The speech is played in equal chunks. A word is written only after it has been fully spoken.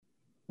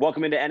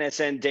Welcome into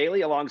NSN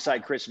Daily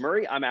alongside Chris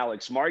Murray. I'm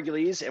Alex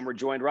Margulies, and we're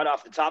joined right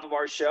off the top of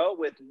our show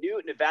with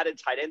new Nevada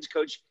tight ends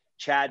coach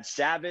Chad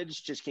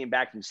Savage. Just came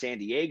back from San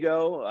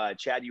Diego.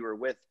 Chad, you were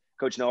with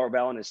Coach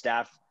Norvell and his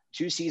staff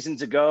 2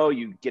 seasons ago.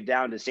 You get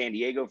down to San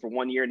Diego for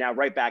 1 year, now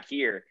right back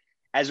here.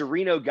 As a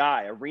Reno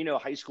guy, a Reno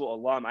high school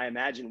alum, I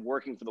imagine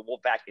working for the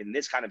Wolfpack in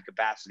this kind of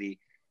capacity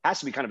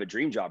has to be kind of a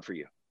dream job for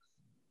you.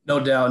 No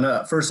doubt.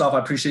 No, first off, I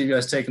appreciate you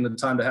guys taking the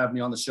time to have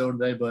me on the show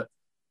today, but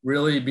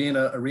really being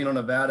a Reno,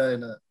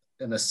 Nevada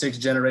and a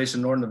sixth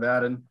generation Northern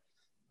Nevadan,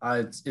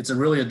 it's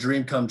really a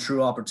dream come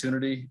true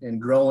opportunity.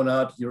 And growing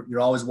up, you're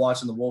always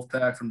watching the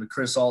Wolfpack from the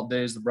Chris Ault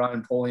days, the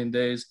Brian Polian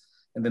days.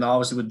 And then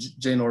obviously with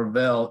Jay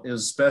Norvell, it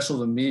was special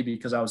to me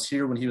because I was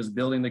here when he was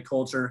building the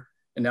culture.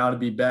 And now to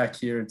be back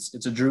here,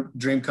 it's a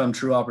dream come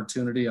true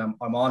opportunity. I'm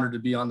honored to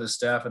be on this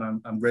staff,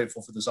 and I'm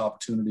grateful for this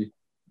opportunity.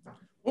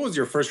 What was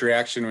your first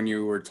reaction when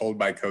you were told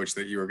by coach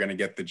that you were going to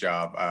get the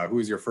job? Who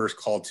was your first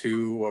call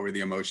to? What were the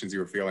emotions you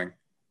were feeling?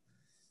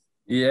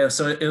 Yeah,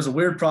 so it was a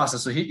weird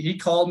process. So he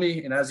called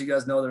me, and as you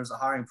guys know, there's a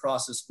hiring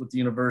process with the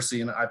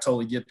university, and I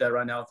totally get that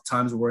right now at the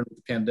times we're in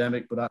the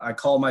pandemic. But I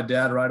called my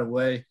dad right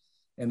away,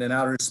 and then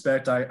out of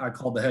respect, I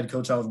called the head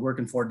coach I was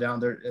working for down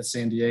there at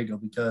San Diego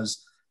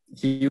because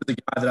he was the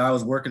guy that I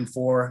was working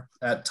for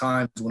at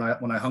times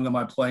when I hung up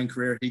my playing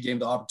career. He gave me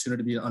the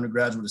opportunity to be an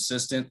undergraduate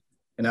assistant.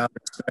 And out of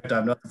respect, I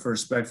have nothing for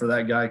respect for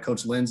that guy,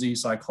 Coach Lindsay.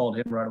 So I called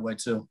him right away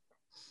too.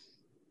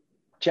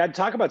 Chad,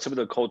 talk about some of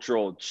the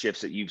cultural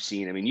shifts that you've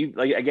seen. I mean,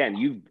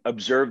 you've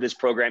observed this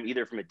program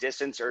either from a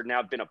distance or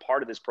now been a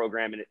part of this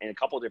program in a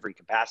couple of different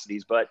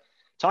capacities. But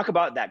talk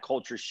about that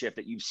culture shift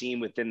that you've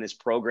seen within this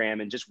program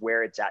and just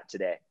where it's at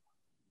today.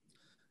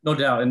 No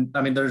doubt. And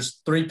I mean,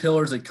 there's 3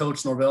 pillars that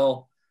Coach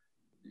Norvell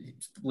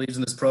believes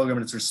in this program,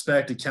 and it's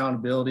respect,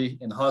 accountability,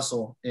 and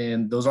hustle.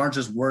 And those aren't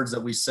just words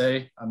that we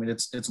say. I mean,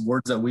 it's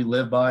words that we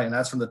live by, and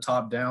that's from the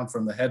top down,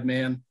 from the head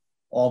man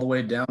all the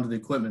way down to the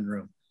equipment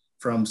room,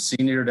 from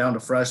senior down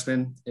to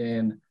freshman.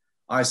 And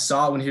I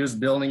saw it when he was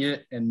building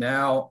it, and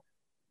now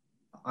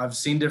I've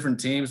seen different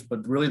teams,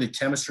 but really the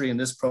chemistry in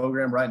this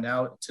program right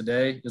now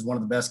today is one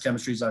of the best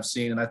chemistries I've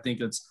seen, and I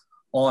think it's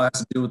all has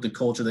to do with the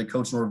culture that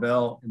Coach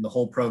Norvell and the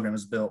whole program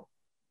has built.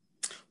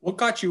 What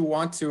got you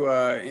want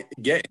to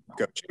get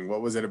into coaching?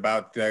 What was it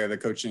about the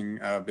coaching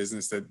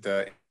business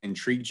that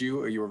intrigued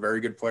you? You were a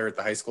very good player at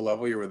the high school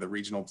level. You were the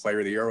regional player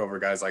of the year over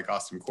guys like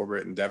Austin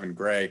Corbett and Devin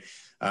Gray,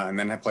 and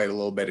then I played a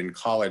little bit in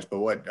college. But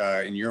what,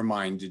 in your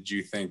mind, did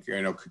you think,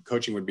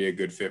 coaching would be a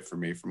good fit for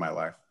me for my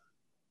life?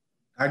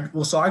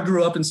 So I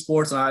grew up in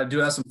sports, and I do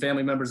have some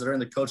family members that are in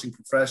the coaching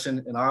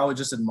profession, and I always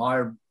just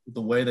admire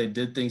the way they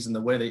did things and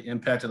the way they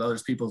impacted other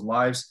people's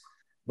lives.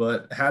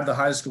 But had the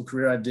high school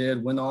career I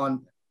did,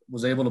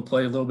 was able to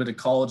play a little bit of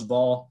college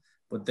ball.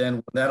 But then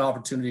when that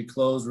opportunity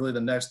closed, really the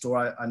next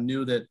door, I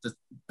knew that the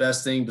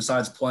best thing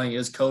besides playing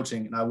is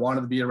coaching. And I wanted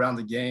to be around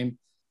the game.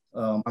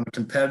 I'm a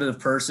competitive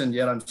person,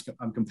 yet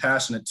I'm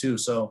compassionate too.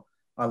 So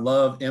I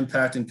love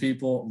impacting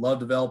people, love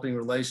developing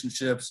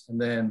relationships, and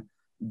then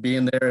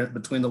being there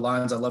between the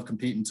lines. I love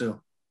competing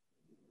too.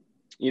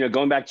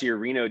 Going back to your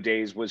Reno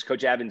days, was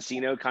Coach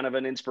Avancino kind of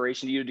an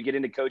inspiration to you to get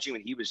into coaching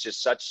when he was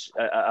just such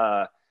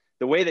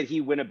the way that he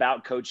went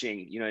about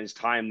coaching, in his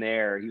time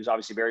there? He was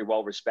obviously very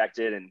well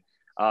respected and,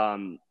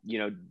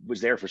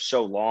 was there for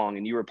so long,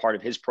 and you were part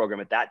of his program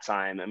at that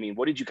time. I mean,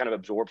 what did you kind of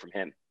absorb from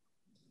him?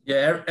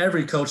 Yeah,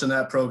 every coach in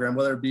that program,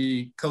 whether it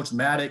be Coach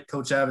Maddock,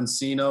 Coach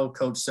Avancino,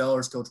 Coach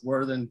Sellers, Coach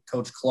Worthen,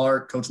 Coach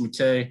Clark, Coach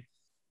McKay.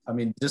 I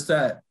mean, just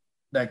that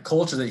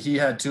culture that he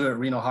had too at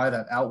Reno High,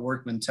 that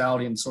outwork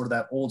mentality and sort of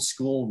that old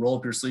school roll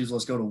up your sleeves,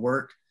 let's go to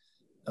work.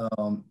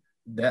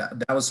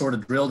 That was sort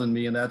of drilled in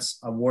me, and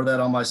I wore that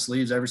on my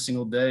sleeves every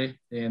single day.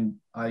 And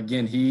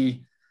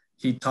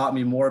he taught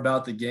me more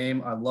about the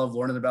game. I love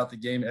learning about the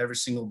game every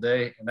single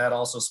day, and that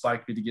also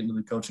spiked me to get into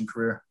the coaching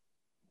career.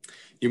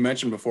 You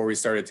mentioned before we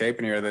started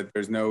taping here that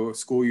there's no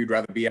school you'd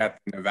rather be at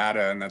in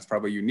Nevada, and that's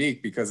probably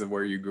unique because of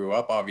where you grew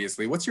up,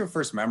 obviously. What's your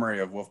first memory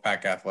of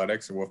Wolfpack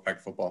athletics or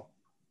Wolfpack football?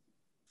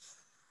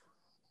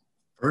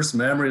 First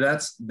memory,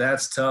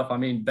 that's tough. I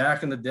mean,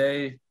 back in the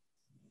day,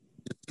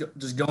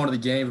 just going to the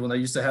games when they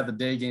used to have the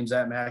day games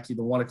at Mackey,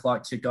 the 1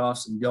 o'clock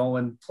kickoffs,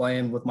 and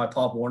playing with my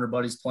Pop Warner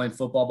buddies, playing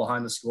football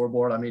behind the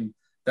scoreboard. I mean,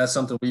 that's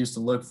something we used to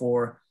look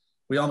for.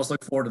 We almost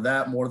look forward to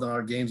that more than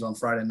our games on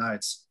Friday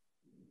nights.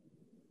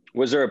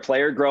 Was there a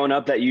player growing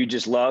up that you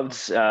just loved,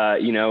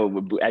 as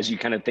you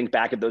kind of think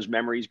back at those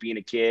memories being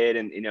a kid,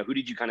 and, who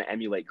did you kind of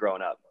emulate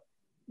growing up?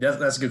 Yeah,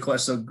 that's a good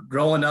question. So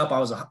growing up, I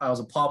was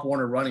a Pop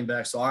Warner running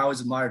back. So I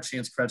always admired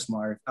Chance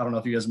Kretschmeyer. I don't know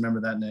if you guys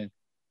remember that name.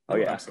 Oh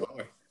yeah,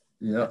 absolutely.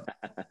 Yeah.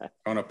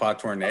 Tonopah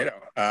Tornado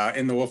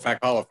in the Wolfpack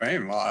Hall of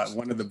Fame.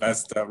 One of the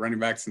best running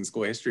backs in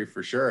school history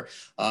for sure.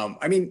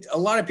 I mean, a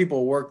lot of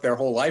people work their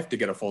whole life to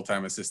get a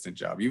full-time assistant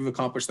job. You've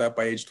accomplished that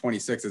by age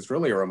 26. It's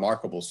really a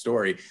remarkable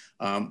story.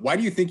 Why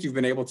do you think you've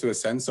been able to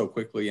ascend so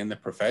quickly in the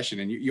profession?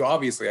 And you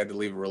obviously had to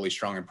leave a really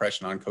strong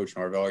impression on Coach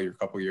Norvell your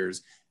couple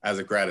years as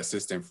a grad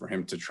assistant for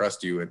him to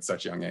trust you at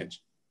such a young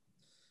age.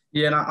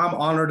 Yeah, and I'm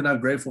honored and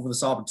I'm grateful for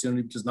this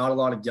opportunity because not a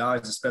lot of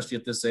guys, especially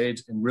at this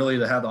age, and really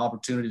to have the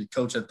opportunity to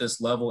coach at this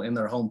level in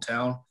their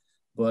hometown.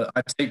 But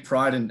I take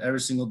pride in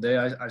every single day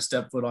I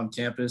step foot on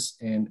campus,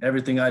 and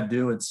everything I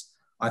do,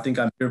 I think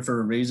I'm here for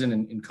a reason,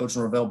 and Coach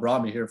Norvell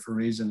brought me here for a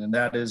reason, and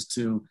that is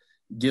to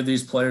give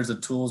these players the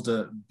tools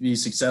to be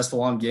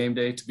successful on game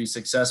day, to be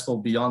successful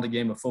beyond the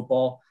game of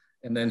football,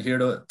 and then here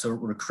to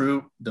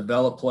recruit,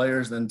 develop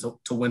players, and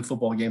to win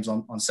football games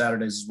on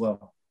Saturdays as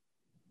well.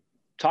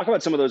 Talk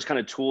about some of those kind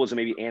of tools and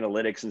maybe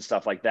analytics and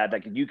stuff like that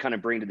you kind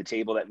of bring to the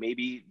table that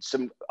maybe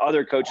some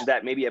other coaches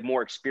that maybe have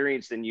more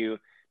experience than you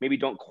maybe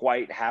don't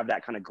quite have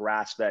that kind of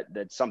grasp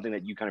that's something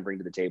that you kind of bring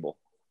to the table.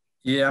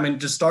 Yeah, I mean,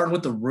 just starting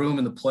with the room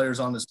and the players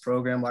on this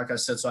program, like I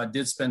said, so I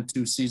did spend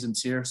 2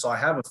 seasons here. So I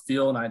have a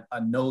feel and I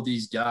know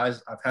these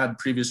guys. I've had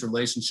previous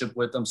relationship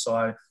with them.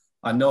 So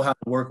I know how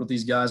to work with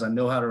these guys. I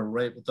know how to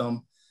relate with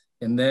them.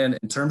 And then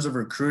in terms of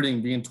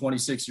recruiting, being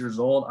 26 years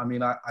old, I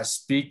mean, I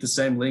speak the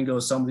same lingo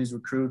as some of these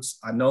recruits.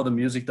 I know the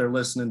music they're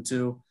listening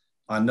to.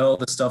 I know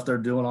the stuff they're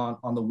doing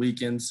on the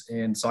weekends.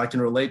 And so I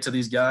can relate to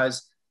these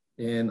guys.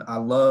 And I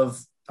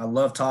love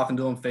talking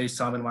to them,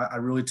 FaceTime, and I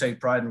really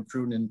take pride in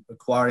recruiting and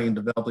acquiring and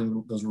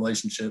developing those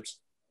relationships.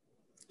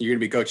 You're going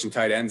to be coaching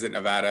tight ends at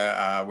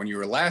Nevada. When you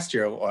were last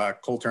year,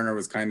 Cole Turner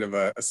was kind of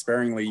a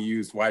sparingly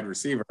used wide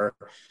receiver,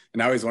 and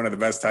now he's one of the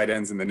best tight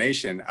ends in the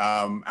nation.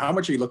 How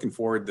much are you looking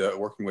forward to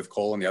working with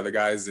Cole and the other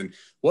guys, and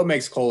what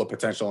makes Cole a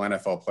potential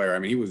NFL player? I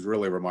mean, he was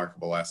really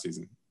remarkable last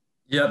season.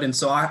 Yep, and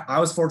so I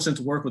was fortunate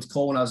to work with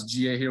Cole when I was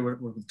GA here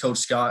with Coach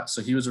Scott.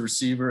 So he was a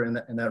receiver in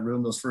that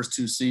room those first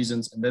 2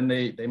 seasons, and then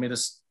they made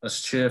a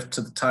shift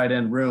to the tight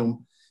end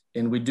room.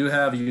 And we do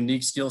have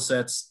unique skill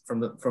sets from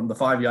the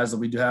 5 guys that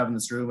we do have in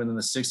this room. And then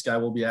the 6th guy,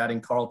 we'll be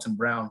adding Carlton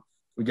Brown.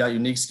 We got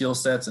unique skill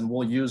sets, and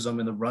we'll use them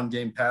in the run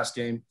game, pass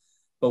game.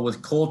 But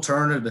with Cole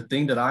Turner, the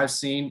thing that I've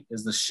seen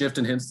is the shift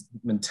in his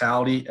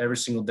mentality every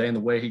single day and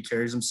the way he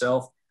carries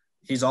himself.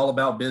 He's all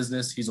about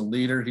business. He's a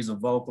leader. He's a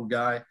vocal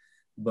guy.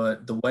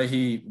 But the way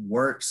he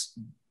works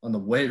on the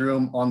weight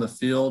room, on the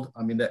field,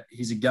 I mean, that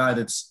he's a guy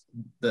that's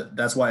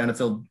why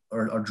NFL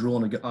are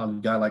drooling on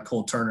a guy like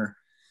Cole Turner.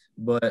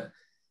 But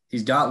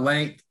he's got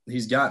length,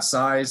 he's got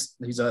size,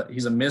 he's a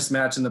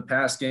mismatch in the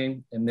pass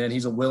game, and then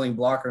he's a willing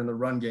blocker in the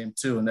run game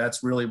too. And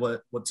that's really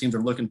what teams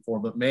are looking for.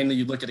 But mainly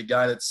you look at a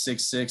guy that's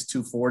 6'6",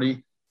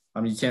 240.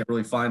 I mean, you can't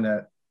really find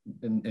that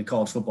in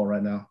college football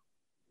right now.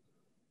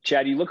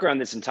 Chad, you look around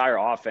this entire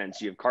offense,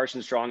 you have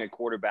Carson Strong at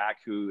quarterback,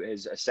 who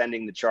is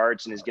ascending the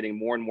charts and is getting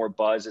more and more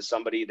buzz as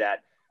somebody that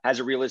has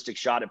a realistic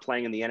shot at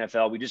playing in the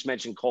NFL. We just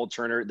mentioned Cole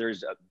Turner.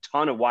 There's a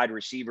ton of wide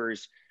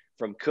receivers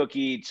from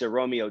Cookie to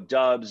Romeo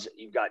Doubs.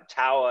 You've got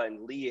Tawa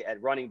and Lee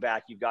at running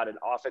back. You've got an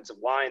offensive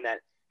line that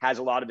has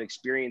a lot of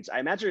experience. I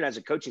imagine as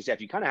a coaching staff,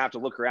 you kind of have to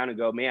look around and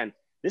go, man,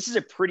 this is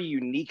a pretty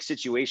unique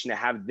situation to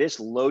have this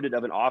loaded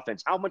of an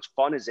offense. How much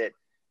fun is it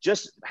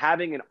just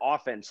having an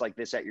offense like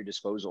this at your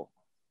disposal?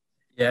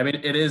 Yeah, I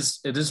mean, it is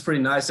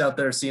pretty nice out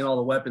there seeing all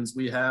the weapons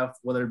we have,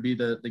 whether it be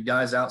the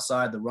guys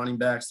outside, the running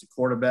backs, the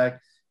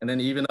quarterback, and then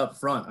even up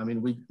front. I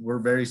mean, we're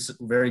very,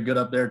 very good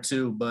up there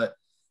too, but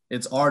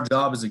it's our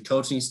job as a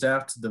coaching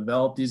staff to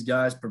develop these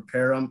guys,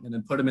 prepare them, and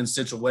then put them in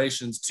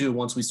situations too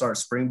once we start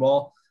spring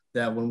ball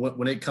that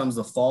when it comes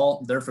to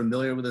fall, they're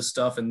familiar with this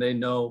stuff and they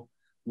know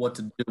what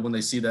to do when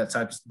they see those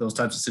types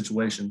of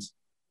situations.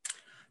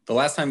 The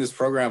last time this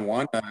program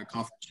won a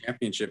conference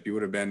championship, you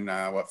would have been,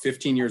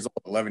 15 years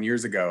old, 11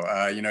 years ago,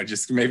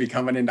 just maybe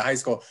coming into high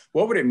school.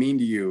 What would it mean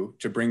to you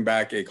to bring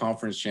back a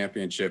conference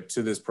championship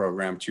to this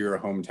program, to your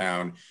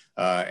hometown,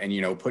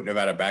 and put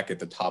Nevada back at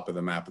the top of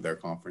the map of their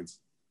conference?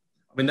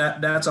 I mean,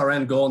 that's our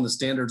end goal, and the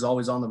standard's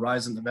always on the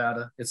rise in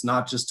Nevada. It's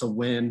not just to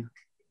win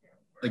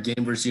a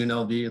game versus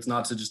UNLV. It's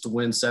not just to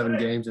win 7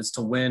 games. It's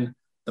to win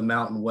the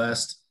Mountain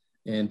West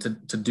and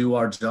to do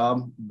our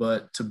job,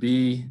 but to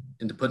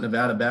put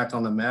Nevada back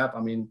on the map. I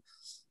mean,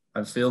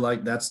 I feel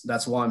like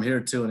that's why I'm here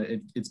too.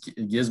 And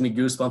it gives me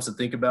goosebumps to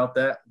think about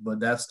that, but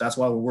that's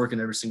why we're working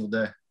every single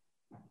day.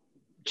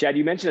 Chad,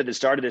 you mentioned at the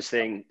start of this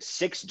thing,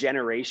 6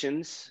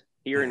 generations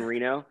here in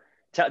Reno.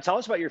 Tell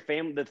us about your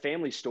the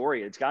family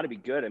story. It's got to be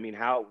good. I mean,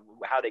 how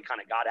they kind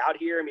of got out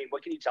here. I mean,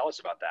 what can you tell us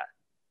about that?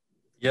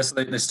 Yes,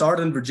 they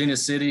started in Virginia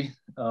City,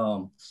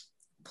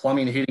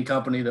 plumbing and heating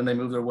company. Then they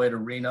moved their way to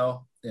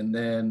Reno. And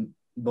then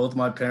both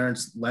my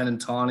parents, Len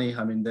and Tawny,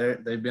 I mean,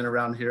 they've been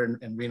around here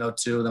in Reno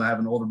too. Then I have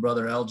an older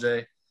brother,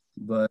 LJ.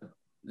 But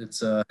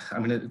it's a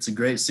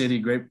great city,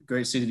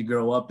 great city to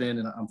grow up in,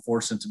 and I'm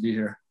fortunate to be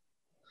here.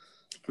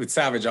 With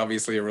Savage,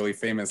 obviously a really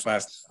famous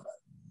last.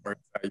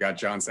 You got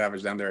John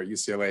Savage down there at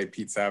UCLA,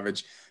 Pete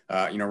Savage,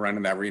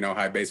 running that Reno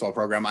High baseball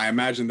program. I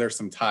imagine there's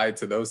some tie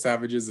to those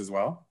Savages as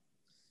well.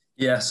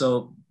 Yeah,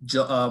 so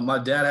my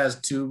dad has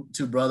two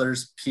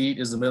brothers. Pete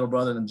is the middle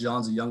brother, and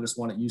John's the youngest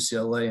one at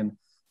UCLA. And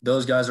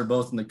those guys are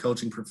both in the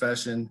coaching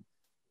profession.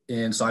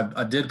 And so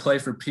I did play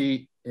for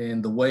Pete,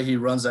 and the way he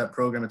runs that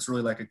program, it's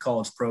really like a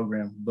college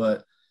program.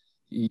 But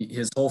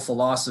his whole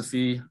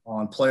philosophy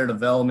on player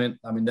development,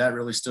 I mean, that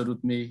really stood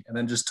with me. And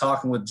then just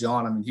talking with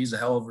John, I mean, he's a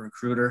hell of a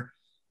recruiter.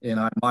 And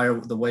I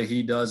admire the way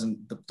he does and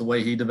the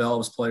way he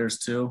develops players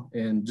too.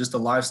 And just the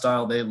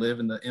lifestyle they live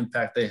and the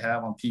impact they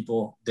have on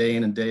people day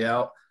in and day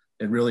out.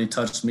 It really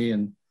touched me,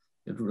 and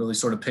it really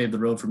sort of paved the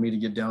road for me to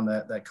get down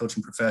that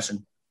coaching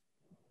profession.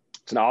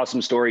 It's an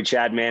awesome story,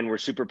 Chad, man. We're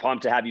super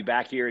pumped to have you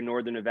back here in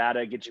Northern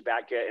Nevada, get you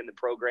back in the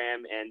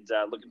program, and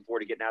looking forward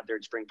to getting out there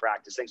in spring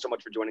practice. Thanks so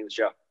much for joining the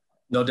show.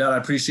 No doubt. I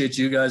appreciate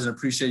you guys and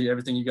appreciate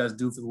everything you guys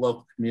do for the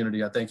local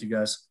community. I thank you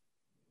guys.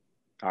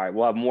 All right,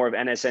 we'll have more of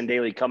NSN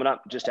Daily coming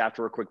up just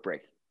after a quick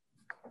break.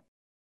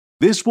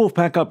 This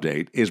Wolfpack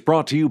Update is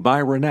brought to you by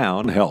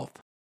Renown Health.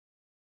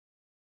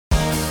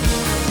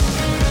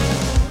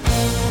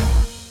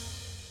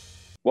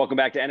 Welcome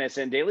back to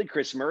NSN Daily.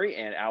 Chris Murray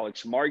and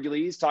Alex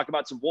Margulies talk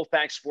about some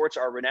Wolfpack sports,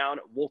 our Renown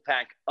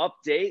Wolfpack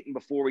Update. And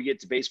before we get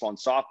to baseball and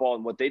softball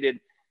and what they did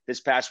this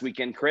past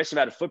weekend, Chris,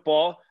 about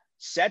football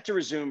set to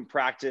resume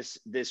practice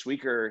this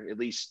week, or at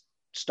least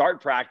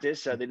start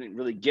practice. They didn't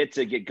really get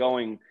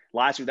going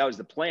last week. That was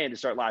the plan, to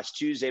start last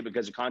Tuesday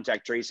because of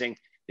contact tracing.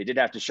 They did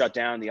have to shut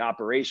down the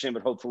operation,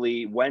 but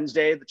hopefully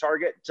Wednesday, the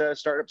target to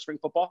start up spring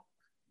football.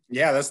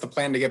 Yeah, that's the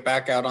plan, to get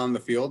back out on the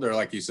field, or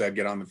like you said,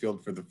 get on the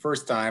field for the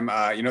first time.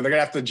 They're going to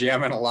have to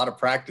jam in a lot of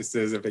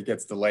practices if it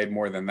gets delayed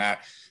more than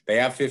that. They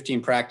have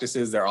 15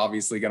 practices. They're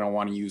obviously going to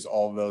want to use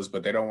all of those,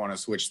 but they don't want to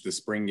switch the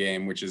spring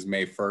game, which is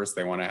May 1st.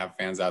 They want to have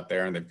fans out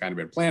there, and they've kind of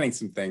been planning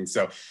some things.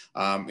 So,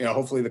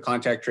 hopefully the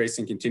contact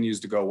tracing continues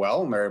to go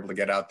well, and they're able to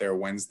get out there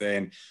Wednesday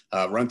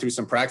and run through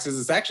some practices.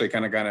 It's actually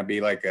kind of going to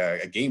be like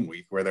a game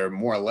week where they're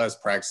more or less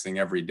practicing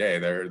every day.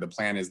 The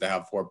plan is to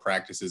have 4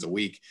 practices a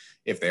week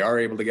if they are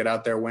able to get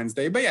out there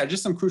Wednesday. But yeah,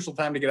 just some crucial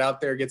time to get out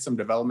there, get some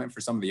development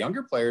for some of the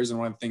younger players. And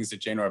one of the things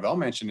that Jay Norvell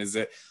mentioned is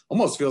it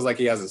almost feels like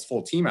he has his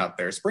full team out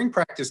there. Spring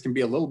practice can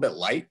be a little bit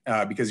light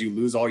because you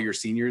lose all your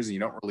seniors and you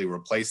don't really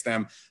replace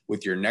them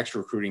with your next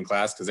recruiting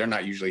class because they're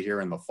not usually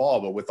here in the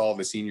fall. But with all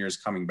the seniors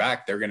coming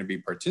back, they're going to be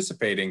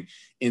participating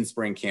in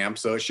spring camp.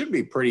 So it should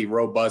be pretty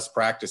robust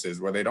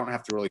practices where they don't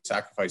have to really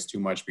sacrifice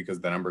too much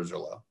because the numbers are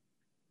low.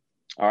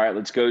 All right,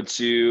 let's go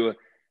to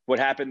what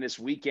happened this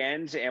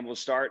weekend, and we'll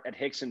start at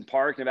Hickson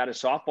Park. Nevada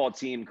softball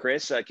team,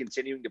 Chris,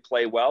 continuing to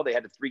play well. They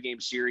had a 3-game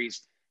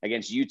series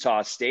against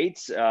Utah State.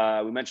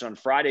 We mentioned on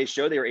Friday's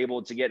show they were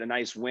able to get a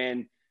nice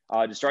win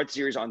to start the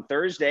series on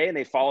Thursday, and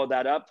they followed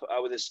that up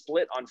with a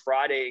split on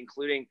Friday,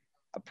 including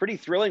a pretty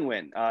thrilling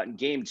win in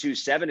Game 2,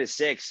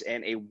 7-6,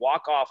 and a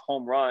walk-off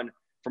home run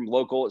from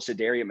local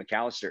Sedaria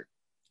McAllister.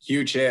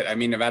 Huge hit. I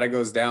mean, Nevada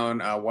goes down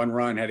 1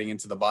 run heading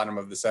into the bottom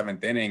of the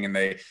 7th inning, and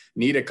they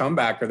need a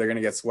comeback or they're going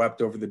to get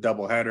swept over the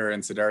doubleheader.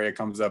 And Sedaria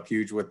comes up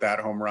huge with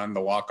that home run,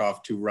 the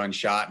walk-off 2-run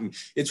shot. And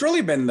it's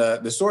really been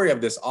the story of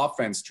this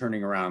offense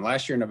turning around.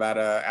 Last year,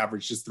 Nevada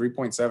averaged just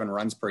 3.7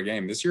 runs per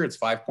game. This year, it's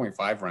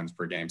 5.5 runs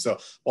per game. So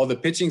while the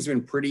pitching's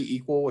been pretty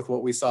equal with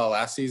what we saw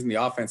last season,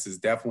 the offense has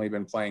definitely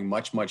been playing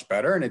much, much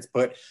better. And it's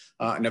put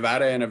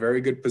Nevada in a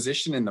very good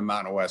position in the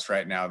Mountain West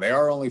right now. They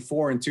are only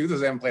 4-2.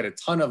 They haven't played a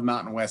ton of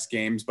Mountain West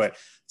games, but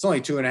it's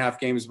only 2.5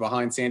 games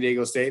behind San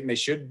Diego State, and they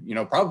should,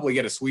 probably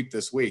get a sweep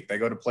this week. They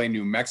go to play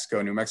New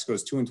Mexico. New Mexico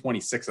is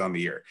 2-26 on the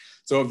year.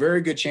 So a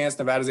very good chance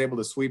Nevada's able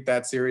to sweep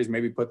that series,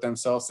 maybe put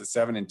themselves at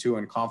 7-2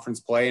 in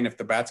conference play. And if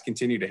the bats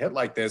continue to hit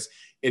like this,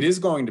 it is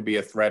going to be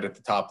a threat at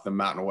the top of the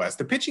Mountain West.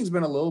 The pitching's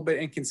been a little bit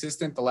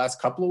inconsistent the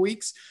last couple of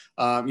weeks.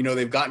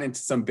 They've gotten into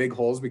some big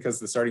holes because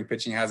the starting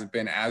pitching hasn't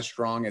been as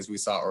strong as we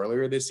saw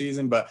earlier this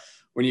season. But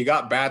when you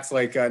got bats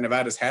like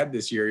Nevada's had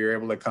this year, you're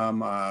able to come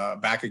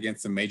back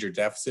against some major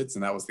deficits.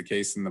 And that was the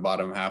case in the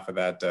bottom half of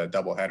that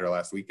doubleheader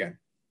last weekend.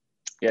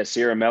 Yeah,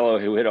 Sierra Mello,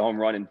 who hit a home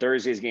run in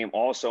Thursday's game,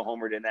 also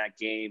homered in that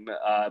game.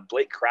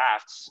 Blake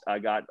Crafts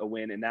got a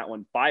win in that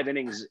one, 5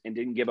 innings and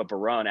didn't give up a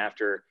run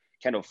after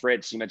Kendall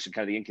Fritz. You mentioned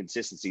kind of the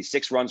inconsistency,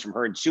 6 runs from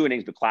her in 2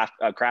 innings,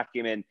 but Kraft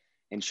came in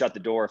and shut the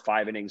door,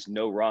 5 innings,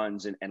 no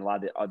runs, and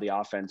allowed the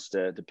offense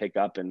to pick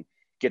up and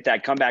get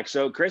that comeback.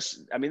 So,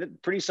 Chris, I mean,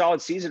 pretty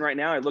solid season right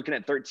now. You're looking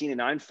at 13-9,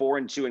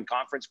 4-2 in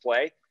conference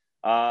play.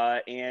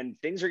 And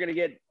things are going to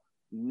get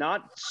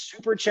not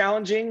super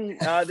challenging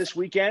this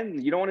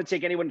weekend. You don't want to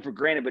take anyone for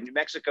granted, but New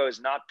Mexico has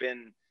not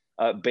been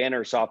a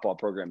banner softball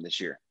program this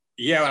year.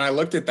 Yeah, when I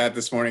looked at that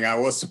this morning, I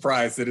was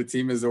surprised that a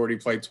team has already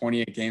played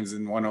 28 games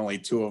and won only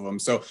 2 of them.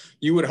 So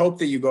you would hope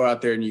that you go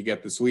out there and you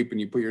get the sweep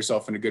and you put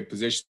yourself in a good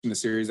position. The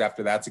series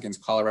after that's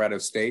against Colorado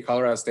State.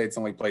 Colorado State's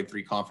only played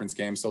 3 conference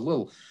games, so a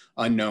little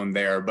unknown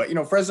there. But,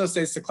 Fresno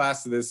State's the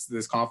class of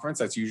this conference.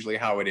 That's usually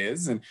how it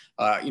is. And,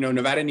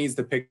 Nevada needs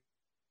to pick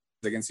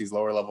against these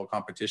lower level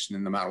competition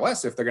in the Mountain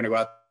West if they're going to go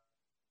out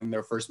in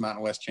their first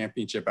Mountain West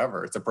championship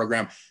ever. It's a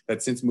program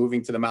that since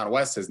moving to the Mountain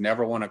West has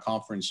never won a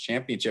conference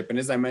championship. And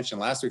as I mentioned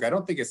last week, I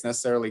don't think it's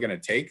necessarily going to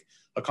take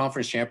a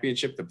conference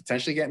championship to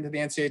potentially get into the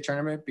NCAA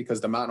tournament, because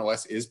the Mountain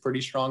West is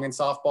pretty strong in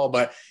softball,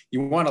 but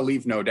you want to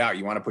leave no doubt.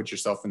 You want to put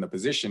yourself in the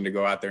position to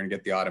go out there and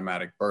get the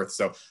automatic berth.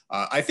 So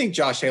I think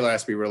Josh Taylor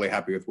has to be really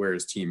happy with where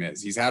his team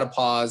is. He's had a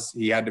pause.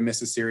 He had to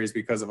miss a series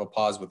because of a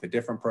pause with a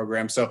different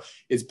program. So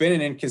it's been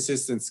an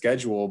inconsistent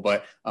schedule,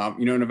 but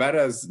Nevada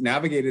has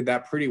navigated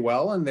that pretty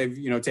well. And they've,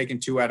 taken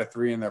 2 out of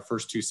 3 in their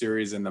first 2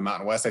 series in the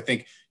Mountain West. I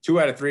think 2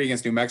 out of 3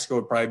 against New Mexico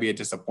would probably be a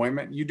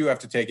disappointment. You do have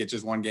to take it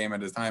just one game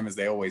at a time, as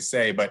they always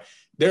say, but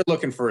they're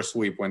looking for a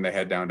sweep when they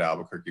head down to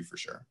Albuquerque for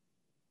sure.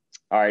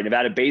 All right,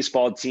 Nevada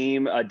baseball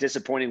team, a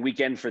disappointing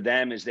weekend for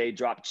them as they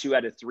dropped 2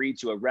 out of 3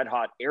 to a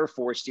red-hot Air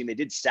Force team. They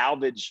did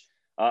salvage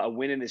a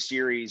win in the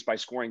series by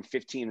scoring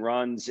 15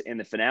 runs in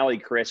the finale,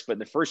 Chris. But in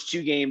the first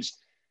 2 games,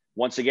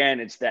 once again,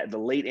 it's that the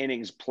late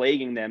innings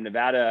plaguing them.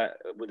 Nevada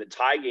with a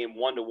tie game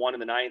 1-1 in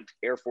the 9th.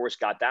 Air Force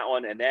got that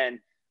one, and then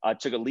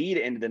took a lead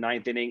into the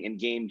 9th inning in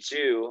game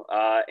 2,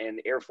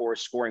 and Air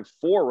Force scoring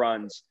 4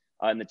 runs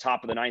in the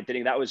top of the 9th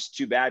inning. That was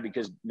too bad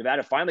because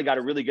Nevada finally got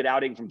a really good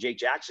outing from Jake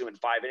Jackson in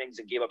 5 innings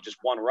and gave up just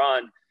 1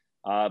 run.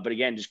 But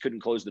again, just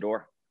couldn't close the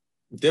door.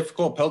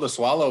 Difficult pill to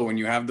swallow when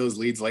you have those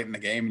leads late in the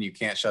game and you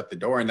can't shut the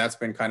door. And that's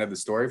been kind of the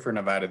story for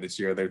Nevada this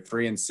year. They're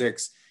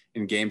 3-6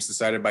 in games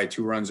decided by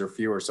 2 runs or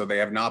fewer. So they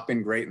have not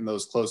been great in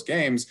those close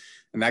games.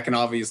 And that can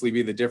obviously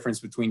be the difference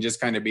between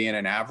just kind of being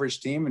an average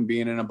team and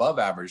being an above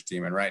average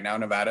team. And right now,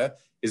 Nevada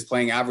is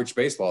playing average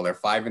baseball. They're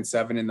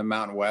 5-7 in the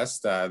Mountain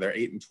West. They're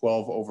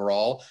 8-12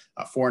 overall,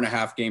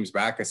 4.5 games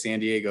back of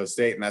San Diego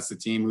State. And that's the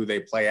team who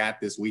they play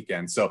at this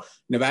weekend. So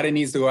Nevada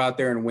needs to go out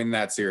there and win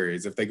that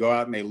series. If they go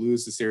out and they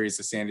lose the series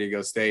to San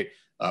Diego State,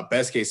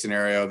 best case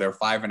scenario, they're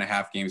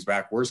 5.5 games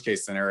back. Worst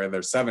case scenario, they're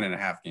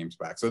 7.5 games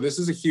back. So this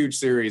is a huge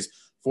series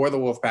for the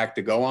Wolfpack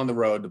to go on the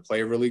road to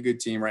play a really good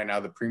team right now,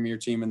 the premier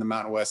team in the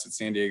Mountain West at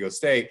San Diego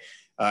State,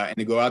 and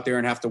to go out there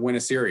and have to win a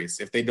series.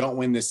 If they don't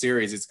win this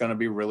series, it's going to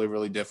be really,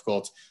 really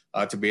difficult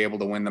to be able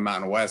to win the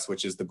Mountain West,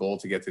 which is the goal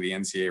to get to the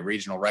NCAA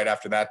regional. Right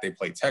after that, they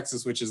play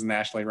Texas, which is a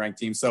nationally ranked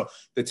team. So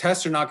the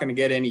tests are not going to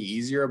get any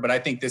easier, but I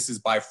think this is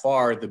by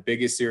far the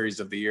biggest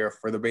series of the year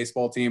for the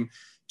baseball team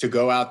to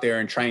go out there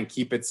and try and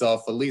keep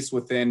itself at least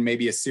within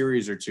maybe a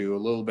series or 2, a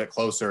little bit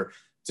closer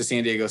to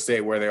San Diego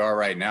State, where they are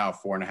right now,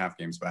 4.5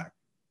 games back.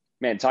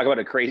 Man, talk about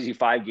a crazy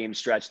 5-game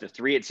stretch. The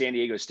 3 at San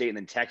Diego State and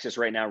then Texas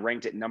right now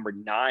ranked at number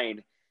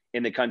 9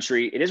 in the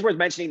country. It is worth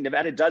mentioning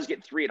Nevada does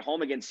get 3 at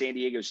home against San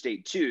Diego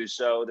State too.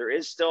 So there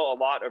is still a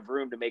lot of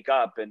room to make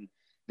up. And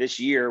this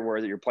year where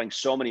you're playing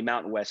so many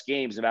Mountain West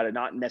games, Nevada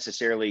not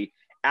necessarily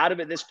out of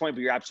it at this point,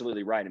 but you're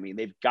absolutely right. I mean,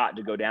 they've got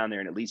to go down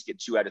there and at least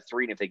get 2 out of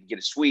 3. And if they can get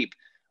a sweep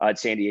at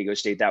San Diego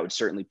State, that would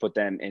certainly put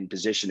them in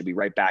position to be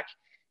right back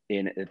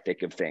in the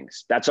thick of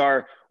things. That's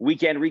our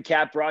weekend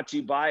recap brought to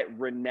you by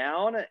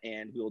Renown,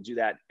 and we will do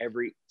that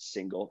every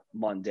single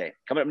Monday.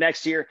 Coming up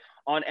next here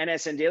on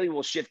NSN Daily,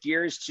 we'll shift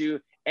gears to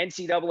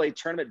NCAA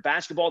tournament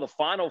basketball, the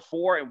Final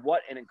Four, and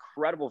what an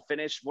incredible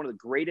finish. One of the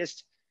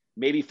greatest,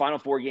 maybe Final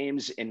Four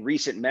games in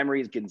recent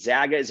memory.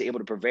 Gonzaga is able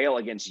to prevail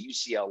against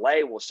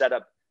UCLA. We'll set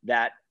up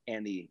that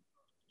and the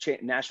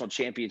national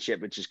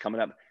championship, which is coming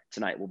up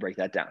tonight. We'll break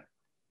that down.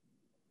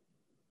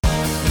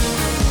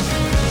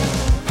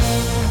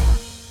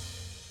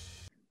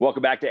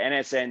 Welcome back to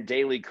NSN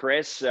Daily,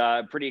 Chris.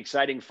 Pretty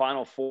exciting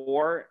Final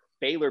Four.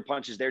 Baylor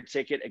punches their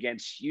ticket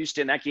against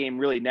Houston. That game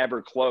really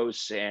never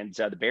close, and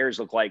the Bears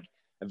look like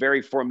a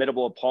very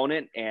formidable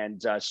opponent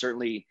and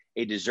certainly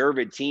a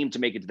deserved team to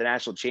make it to the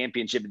national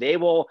championship. They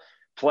will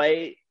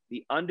play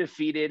the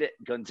undefeated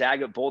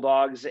Gonzaga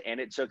Bulldogs,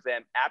 and it took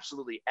them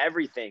absolutely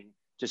everything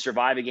to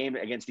survive a game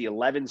against the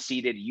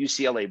 11-seeded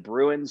UCLA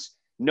Bruins.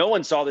 No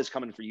one saw this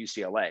coming for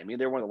UCLA. I mean,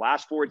 they're one of the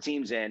last 4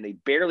 teams in. They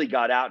barely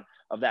got out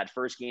of that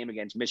first game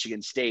against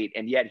Michigan State.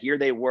 And yet here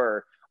they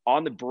were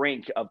on the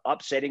brink of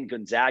upsetting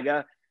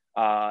Gonzaga.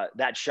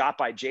 That shot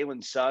by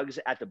Jalen Suggs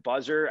at the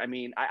buzzer. I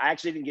mean, I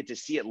actually didn't get to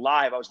see it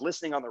live. I was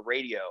listening on the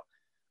radio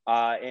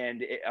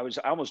and I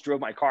almost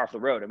drove my car off the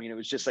road. I mean, it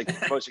was just like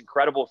the most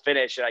incredible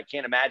finish. And I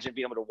can't imagine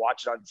being able to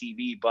watch it on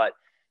TV, but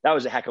that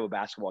was a heck of a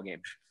basketball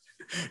game.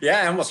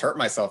 Yeah, I almost hurt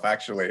myself,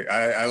 actually.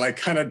 I like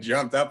kind of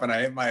jumped up and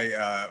I hit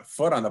my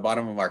foot on the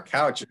bottom of our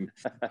couch and,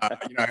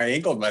 I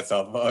ankled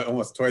myself,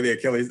 almost tore the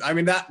Achilles. I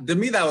mean, to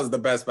me, that was the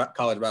best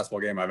college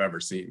basketball game I've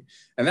ever seen.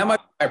 And that might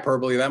be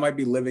hyperbole, that might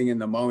be living in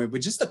the moment, but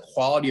just the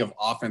quality of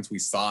offense we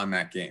saw in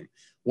that game.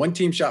 One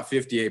team shot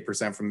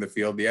 58% from the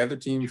field. The other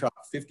team shot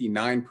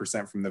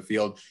 59% from the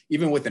field.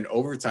 Even with an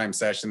overtime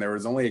session, there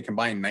was only a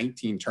combined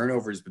 19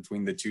 turnovers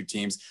between the 2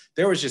 teams.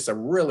 There was just a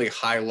really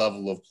high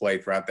level of play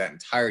throughout that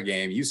entire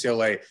game.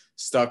 UCLA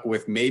stuck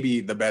with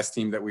maybe the best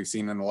team that we've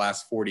seen in the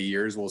last 40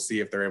 years. We'll see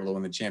if they're able to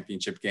win the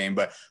championship game,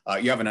 but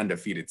you have an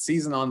undefeated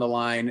season on the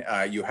line.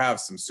 You have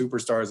some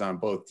superstars on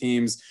both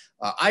teams.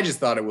 I just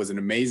thought it was an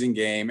amazing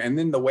game. And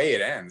then the way it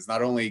ends,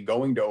 not only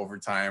going to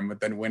overtime, but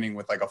then winning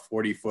with like a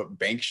 40-foot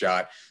bank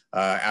shot.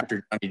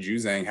 after Johnny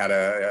Juzang had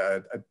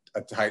a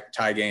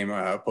tie game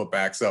put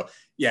back. So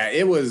yeah,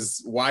 it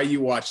was why you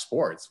watch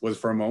sports, was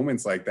for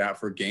moments like that,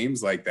 for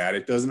games like that.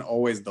 It doesn't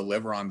always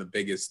deliver on the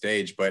biggest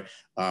stage, but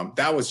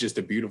that was just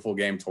a beautiful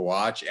game to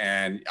watch.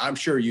 And I'm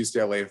sure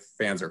UCLA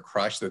fans are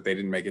crushed that they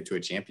didn't make it to a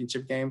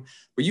championship game,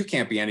 but you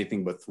can't be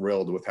anything but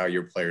thrilled with how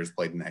your players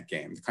played in that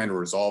game. The kind of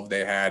resolve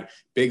they had,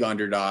 big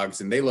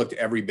underdogs, and they looked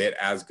every bit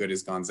as good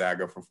as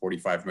Gonzaga for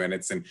 45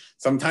 minutes. And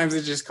sometimes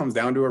it just comes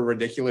down to a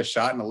ridiculous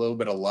shot and a little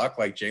bit of luck,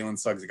 like Jalen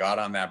Suggs got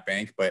on that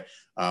bank. But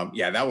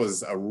yeah, that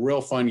was a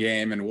real fun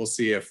game. And we'll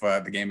see if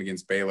the game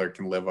against Baylor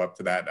can live up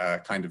to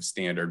that kind of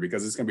standard,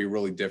 because it's going to be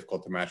really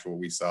difficult to match what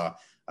we saw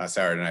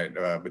Saturday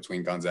night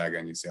between Gonzaga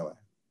and UCLA.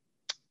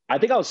 I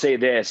think I'll say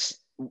this.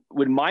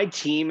 When my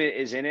team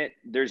is in it,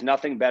 there's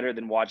nothing better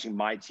than watching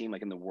my team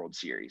like in the World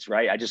Series,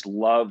 right? I just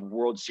love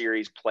World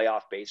Series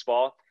playoff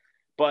baseball.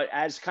 But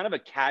as kind of a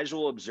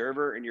casual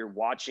observer, and you're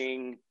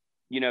watching,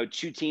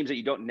 two teams that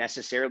you don't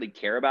necessarily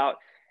care about,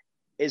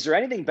 is there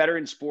anything better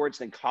in sports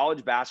than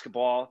college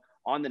basketball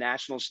on the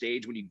national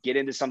stage when you get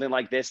into something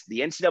like this, the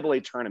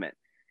NCAA tournament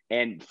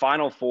and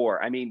Final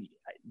Four? I mean,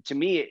 to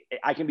me,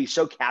 I can be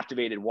so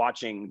captivated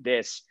watching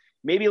this,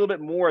 maybe a little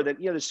bit more than,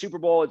 the Super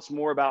Bowl. It's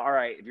more about, all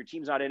right, if your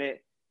team's not in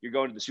it, you're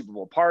going to the Super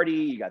Bowl party,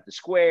 you got the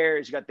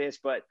squares, you got this,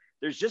 but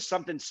there's just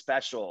something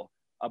special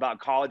about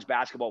college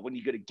basketball when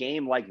you get a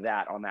game like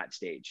that on that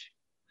stage.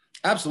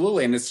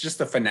 Absolutely. And it's just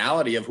the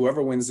finality of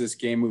whoever wins this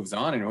game moves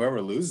on, and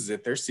whoever loses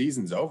it, their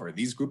season's over.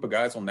 These group of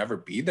guys will never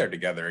be there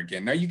together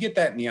again. Now, you get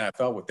that in the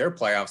NFL with their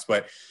playoffs,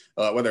 but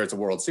whether it's a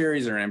World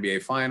Series or an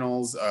NBA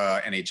Finals,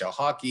 NHL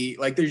hockey,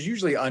 like there's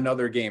usually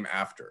another game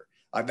after.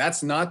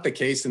 That's not the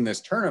case in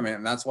this tournament,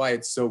 and that's why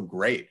it's so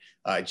great.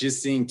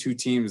 Just seeing two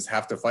teams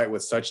have to fight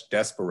with such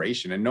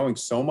desperation and knowing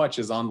so much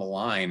is on the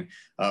line,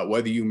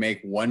 whether you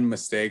make one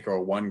mistake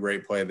or one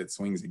great play that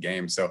swings the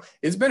game. So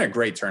it's been a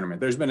great tournament.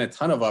 There's been a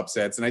ton of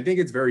upsets, and I think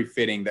it's very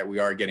fitting that we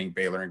are getting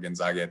Baylor and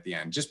Gonzaga at the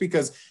end, just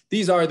because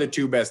these are the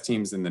two best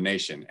teams in the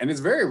nation. And it's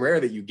very rare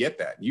that you get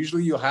that.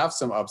 Usually you'll have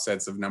some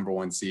upsets of number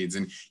one seeds,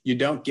 and you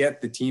don't get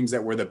the teams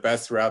that were the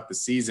best throughout the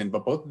season.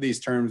 But both of these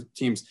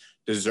teams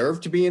deserve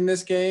to be in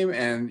this game.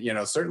 And,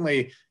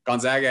 certainly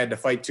Gonzaga had to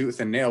fight tooth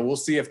and nail. We'll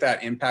see if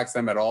that impacts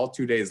them at all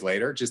 2 days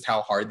later, just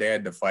how hard they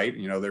had to fight,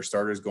 their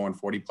starters going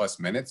 40 plus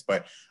minutes.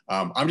 But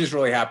I'm just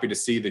really happy to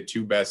see the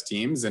two best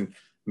teams, and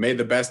may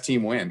the best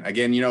team win.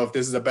 Again, if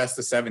this is a best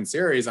of 7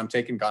 series, I'm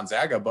taking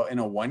Gonzaga, but in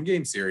a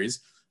 1-game series,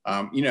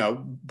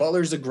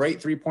 Butler's a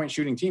great 3-point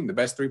shooting team, the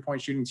best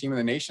 3-point shooting team in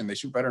the nation. They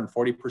shoot better than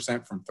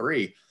 40% from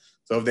 3.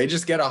 So if they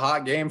just get a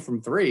hot game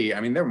from 3,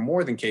 they're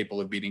more than capable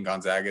of beating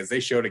Gonzaga, as they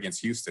showed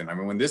against Houston.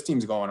 When this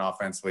team's going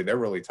offensively, they're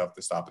really tough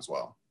to stop as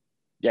well.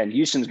 Yeah, and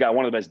Houston's got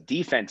one of the best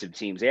defensive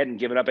teams. They hadn't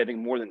given up, I think,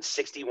 more than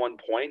 61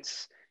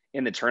 points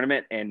in the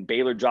tournament, and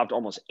Baylor dropped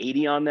almost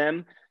 80 on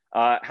them.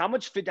 How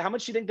much do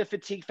you think the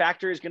fatigue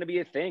factor is going to be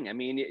a thing?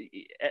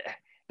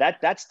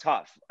 That's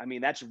tough.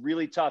 That's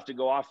really tough to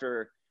go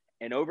after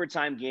an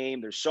overtime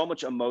game. There's so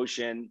much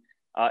emotion.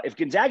 If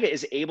Gonzaga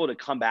is able to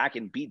come back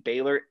and beat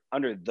Baylor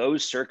under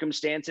those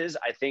circumstances,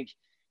 I think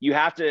you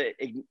have to,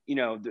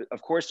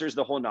 of course, there's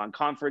the whole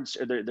non-conference,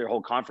 or their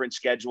whole conference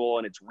schedule,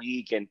 and it's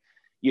weak, and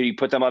you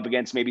put them up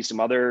against maybe some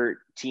other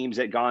teams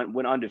that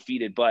went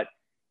undefeated. But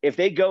if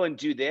they go and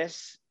do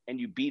this and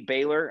you beat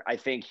Baylor, I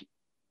think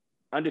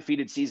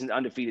undefeated season,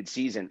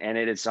 and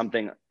it is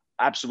something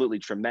absolutely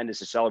tremendous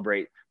to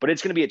celebrate. But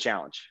it's going to be a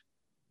challenge.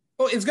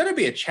 Well, it's going to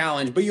be a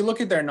challenge, but you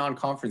look at their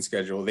non-conference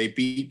schedule. They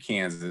beat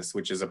Kansas,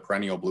 which is a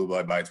perennial blue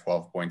blood, by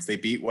 12 points. They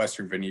beat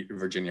Western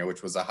Virginia,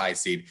 which was a high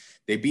seed.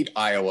 They beat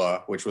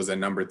Iowa, which was a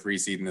number 3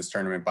 seed in this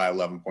tournament, by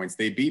 11 points.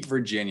 They beat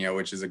Virginia,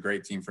 which is a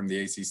great team from the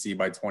ACC,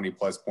 by 20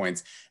 plus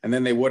points. And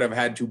then they would have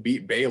had to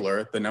beat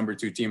Baylor, the number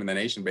 2 team in the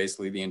nation,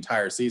 basically the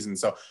entire season.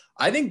 So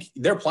I think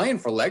they're playing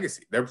for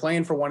legacy. They're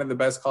playing for one of the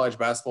best college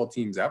basketball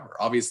teams ever.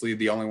 Obviously,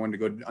 the only one to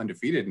go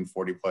undefeated in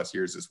 40 plus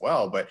years as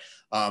well. But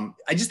I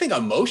just think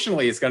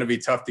emotionally it's going to be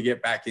tough to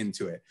get back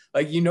into it.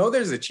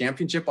 There's a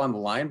championship on the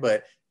line,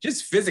 but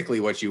just physically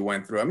what you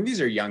went through.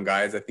 These are young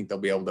guys. I think they'll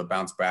be able to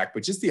bounce back,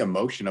 but just the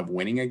emotion of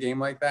winning a game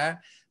like that,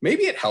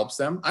 maybe it helps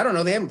them. I don't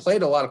know. They haven't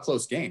played a lot of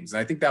close games.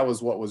 And I think that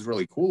was what was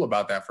really cool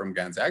about that from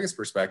Gonzaga's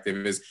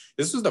perspective, is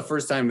this was the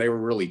first time they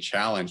were really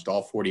challenged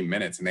all 40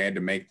 minutes, and they had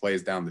to make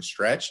plays down the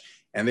stretch.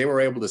 And they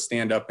were able to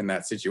stand up in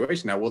that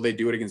situation. Now, will they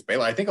do it against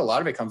Baylor? I think a lot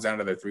of it comes down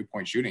to their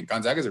 3-point shooting.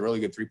 Gonzaga is a really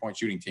good 3-point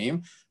shooting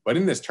team, but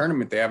in this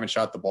tournament, they haven't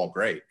shot the ball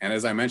great. And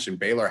as I mentioned,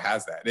 Baylor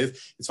has that.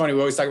 It's funny, we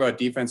always talk about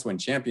defense win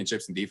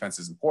championships, and defense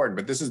is important,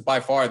 but this is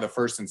by far the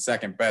first and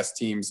second best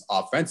teams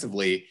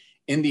offensively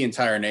in the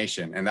entire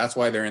nation. And that's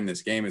why they're in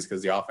this game, is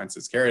because the offense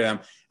has carried them.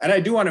 And I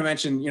do want to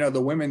mention,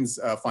 the women's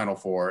Final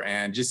Four,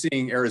 and just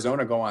seeing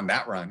Arizona go on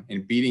that run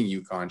and beating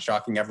UConn,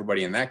 shocking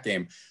everybody in that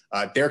game.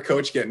 Their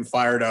coach getting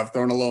fired up,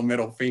 throwing a little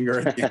middle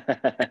finger.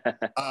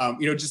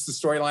 Just the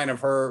storyline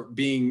of her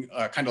being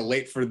kind of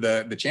late for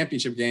the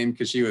championship game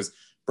because she was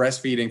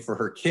breastfeeding for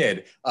her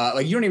kid.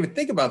 You don't even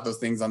think about those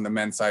things on the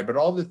men's side, but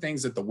all the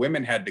things that the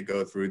women had to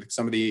go through,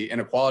 some of the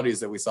inequalities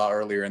that we saw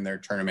earlier in their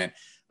tournament,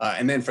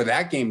 And then for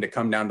that game to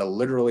come down to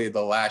literally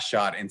the last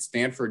shot and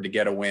Stanford to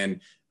get a win,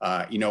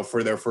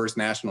 for their first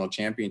national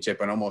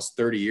championship in almost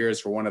 30 years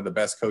for one of the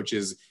best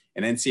coaches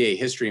in NCAA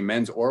history,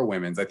 men's or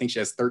women's. I think she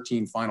has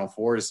 13 Final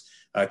Fours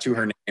to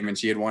her name, and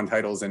she had won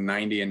titles in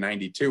 90 and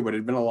 92, but it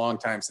had been a long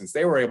time since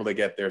they were able to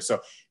get there. So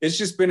it's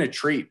just been a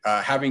treat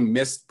having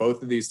missed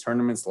both of these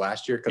tournaments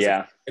last year.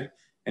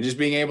 And just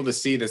being able to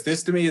see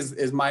this to me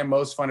is my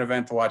most fun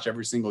event to watch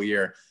every single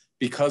year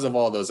because of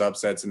all those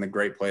upsets and the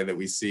great play that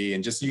we see.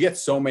 And just, you get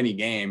so many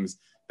games.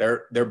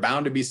 They're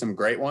bound to be some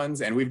great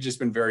ones. And we've just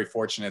been very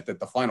fortunate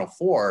that the Final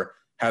Four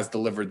has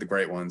delivered the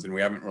great ones. And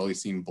we haven't really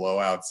seen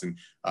blowouts. And,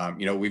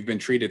 we've been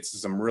treated to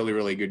some really,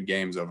 really good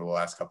games over the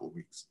last couple of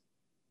weeks.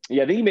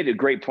 Yeah, I think you made a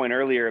great point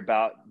earlier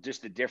about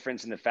just the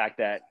difference in the fact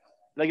that,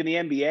 like in the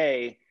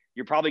NBA,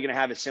 you're probably going to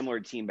have a similar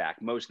team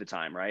back most of the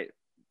time, right?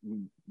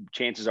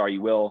 Chances are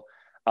you will.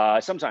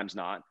 Sometimes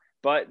not.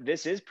 But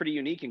this is pretty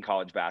unique in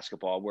college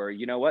basketball where,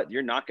 you know what,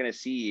 you're not going to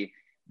see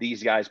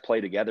these guys play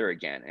together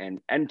again.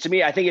 And to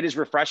me, I think it is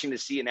refreshing to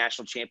see a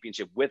national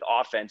championship with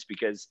offense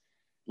because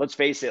let's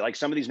face it, like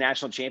some of these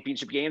national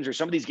championship games or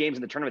some of these games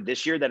in the tournament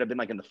this year that have been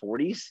like in the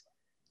 40s.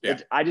 Yeah.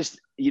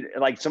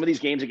 Like some of these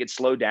games that get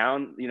slowed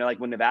down, like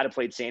when Nevada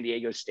played San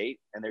Diego State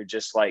and they're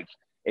just like,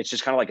 it's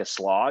just kind of like a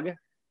slog.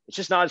 It's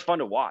just not as fun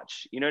to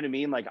watch. You know what I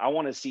mean? Like I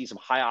want to see some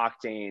high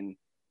octane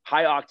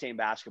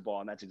basketball.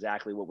 And that's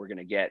exactly what we're going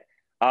to get.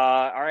 All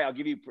right, I'll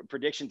give you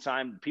prediction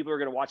time. People are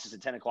going to watch this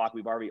at 10 o'clock.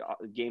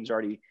 Games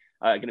already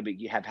going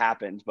to have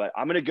happened, but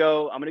I'm going to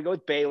go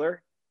with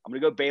Baylor.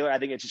 I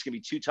think it's just going to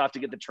be too tough to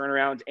get the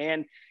turnaround.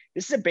 And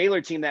this is a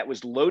Baylor team that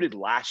was loaded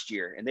last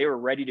year and they were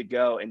ready to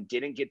go and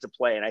didn't get to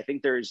play. And I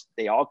think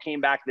they all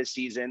came back this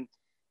season.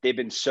 They've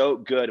been so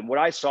good. And what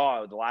I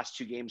saw the last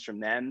two games from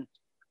them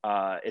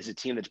is a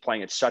team that's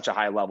playing at such a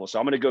high level. So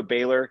I'm going to go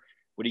Baylor.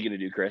 What are you going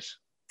to do, Chris?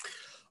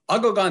 I'll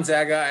go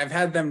Gonzaga. I've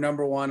had them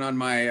number one on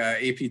my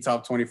AP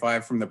top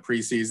 25 from the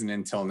preseason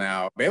until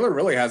now. Baylor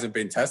really hasn't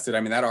been tested. I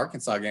mean, that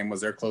Arkansas game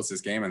was their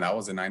closest game, and that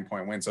was a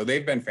 9-point win. So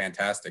they've been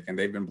fantastic, and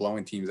they've been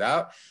blowing teams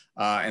out.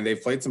 And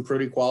they've played some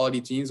pretty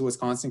quality teams.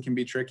 Wisconsin can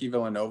be tricky.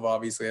 Villanova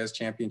obviously has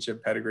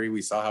championship pedigree.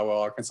 We saw how well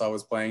Arkansas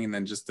was playing, and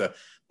then just to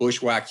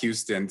bushwhack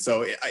Houston.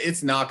 So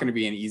it's not going to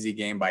be an easy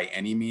game by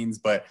any means,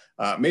 but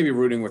maybe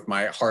rooting with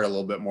my heart a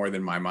little bit more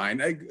than my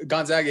mind.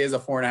 Gonzaga is a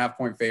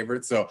 4.5-point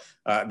favorite, so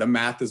the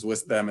math is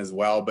with them as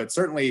well. But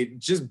certainly,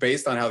 just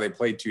based on how they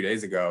played 2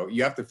 days ago,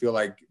 you have to feel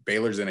like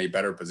Baylor's in a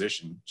better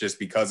position just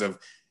because of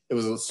it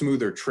was a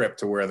smoother trip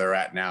to where they're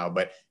at now.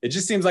 But it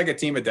just seems like a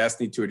team of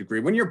destiny to a degree.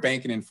 When you're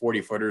banking in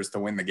 40-footers to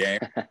win the game,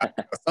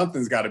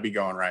 something's got to be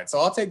going right. So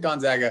I'll take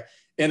Gonzaga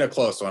in a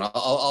close one.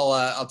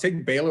 I'll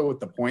take Baylor with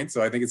the points.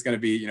 So I think it's going to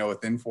be,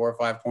 within 4 or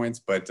 5 points,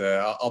 but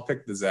I'll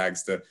pick the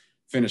Zags to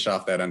finish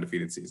off that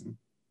undefeated season.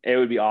 It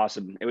would be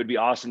awesome. It would be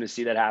awesome to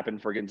see that happen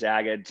for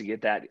Gonzaga, to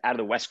get that out of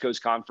the West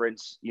Coast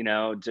Conference,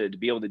 to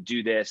be able to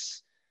do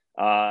this.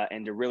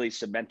 And to really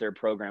cement their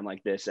program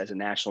like this as a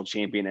national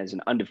champion, as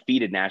an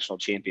undefeated national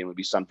champion, would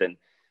be something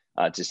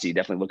to see.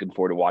 Definitely looking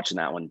forward to watching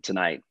that one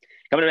tonight.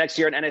 Coming up next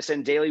year on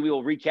NSN Daily, we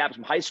will recap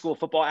some high school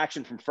football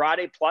action from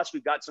Friday. Plus,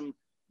 we've got some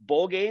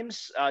bowl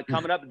games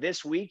coming up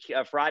this week,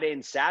 Friday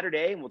and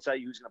Saturday, and we'll tell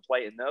you who's going to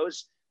play in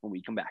those when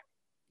we come back.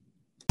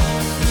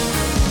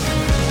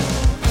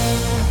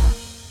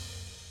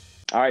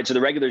 All right, so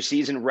the regular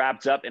season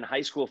wrapped up in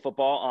high school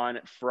football on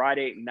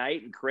Friday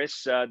night. And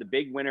Chris, the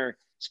big winner,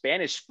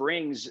 Spanish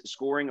Springs,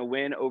 scoring a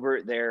win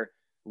over their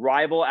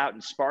rival out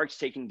in Sparks,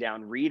 taking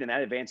down Reed, and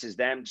that advances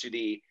them to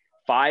the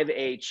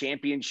 5A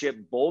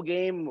championship bowl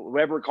game,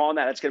 whatever we're calling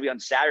that. That's going to be on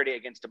Saturday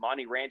against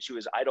Damani Ranch, who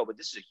is idle, but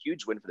this is a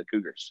huge win for the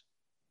Cougars.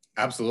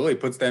 Absolutely.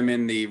 Puts them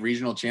in the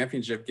regional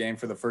championship game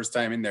for the first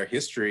time in their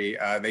history.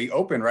 They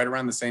opened right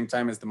around the same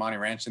time as Damani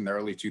Ranch in the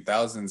early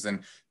 2000s. And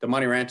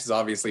Damani Ranch has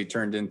obviously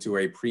turned into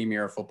a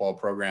premier football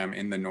program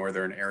in the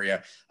northern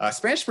area.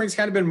 Spanish Springs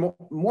kind of been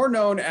more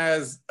known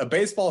as a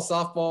baseball,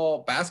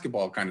 softball,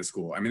 basketball kind of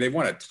school. I mean, they've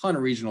won a ton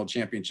of regional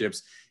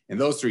championships in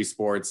those three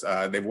sports.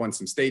 They've won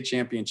some state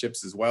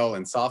championships as well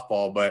in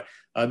softball, but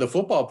the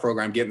football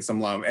program getting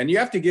some love. And you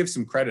have to give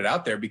some credit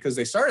out there because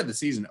they started the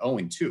season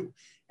 0-2.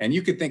 And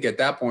you could think at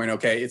that point,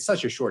 okay, it's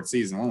such a short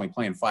season, we're only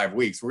playing 5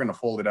 weeks. We're going to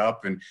fold it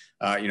up and,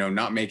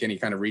 not make any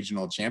kind of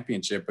regional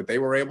championship. But they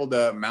were able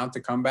to mount a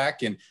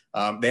comeback, and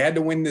they had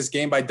to win this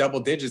game by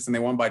double digits, and they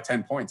won by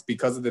 10 points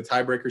because of the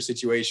tiebreaker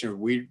situation.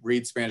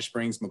 Reed, Spanish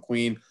Springs,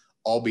 McQueen,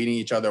 all beating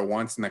each other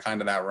once in the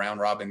kind of that round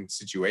robin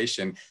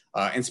situation.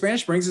 And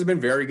Spanish Springs has been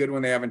very good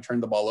when they haven't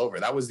turned the ball over.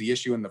 That was the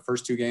issue in the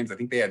first 2 games. I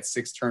think they had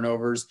 6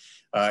 turnovers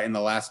in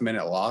the last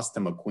minute loss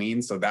to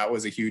McQueen. So that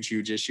was a huge,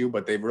 huge issue,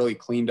 but they've really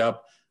cleaned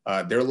up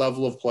their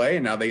level of play,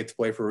 and now they get to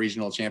play for a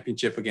regional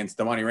championship against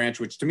Damani Ranch,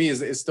 which to me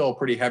is still a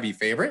pretty heavy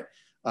favorite.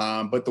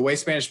 But the way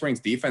Spanish Springs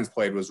defense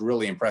played was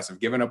really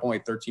impressive, giving up only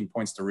 13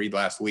 points to Reed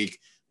last week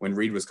when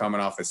Reed was coming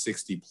off a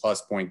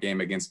 60-plus point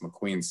game against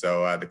McQueen.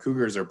 So the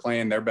Cougars are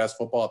playing their best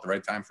football at the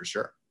right time for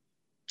sure.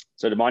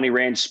 So Damani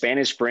Ranch,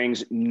 Spanish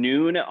Springs,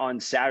 noon on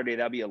Saturday.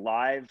 That'll be a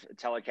live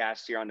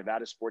telecast here on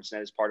Nevada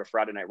Sportsnet as part of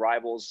Friday Night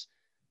Rivals.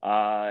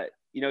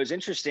 you know, it's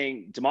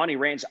interesting. Damani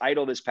Ranch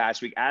idle this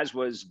past week, as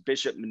was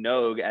Bishop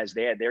Manogue, as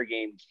they had their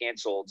game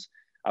canceled.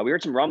 We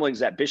heard some rumblings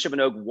that Bishop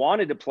Manogue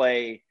wanted to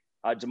play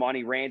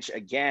Damani Ranch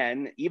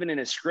again, even in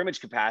a scrimmage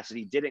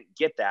capacity, didn't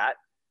get that.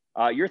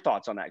 Your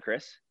thoughts on that,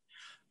 Chris?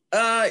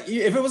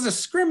 If it was a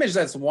scrimmage,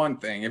 that's one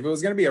thing. If it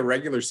was going to be a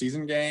regular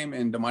season game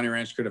and Damani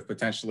Ranch could have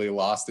potentially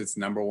lost its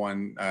number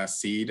one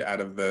seed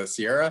out of the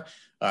Sierra,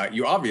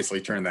 you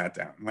obviously turn that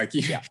down. Like,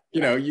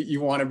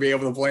 you want to be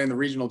able to play in the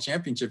regional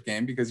championship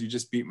game because you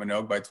just beat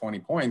Manogue by 20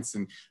 points.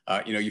 And,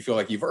 you feel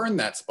like you've earned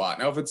that spot.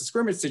 Now, if it's a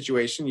scrimmage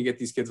situation, you get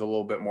these kids a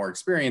little bit more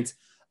experience.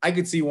 I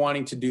could see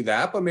wanting to do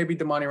that, but maybe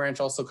Damani Ranch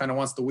also kind of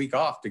wants the week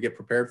off to get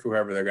prepared for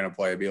whoever they're going to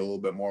play, be a little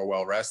bit more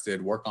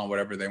well-rested, work on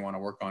whatever they want to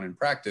work on in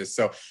practice.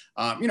 So,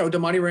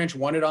 Damani Ranch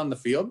won it on the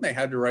field. They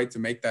had the right to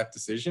make that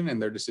decision, and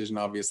their decision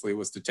obviously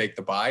was to take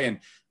the bye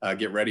and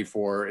get ready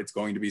for it's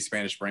going to be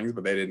Spanish Springs,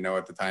 but they didn't know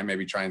at the time,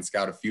 maybe try and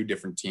scout a few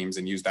different teams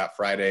and use that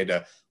Friday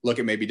to look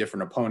at maybe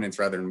different opponents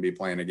rather than be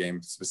playing a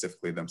game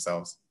specifically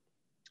themselves.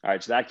 All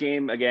right, so that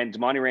game, again,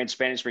 Damani Ranch,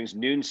 Spanish Springs,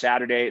 noon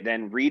Saturday.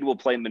 Then Reed will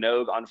play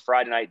Manogue on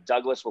Friday night.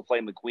 Douglas will play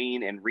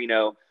McQueen, and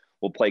Reno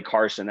will play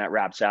Carson. That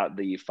wraps out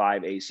the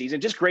 5A season.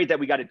 Just great that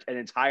we got an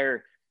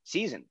entire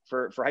season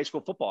for high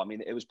school football. I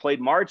mean, it was played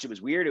March. It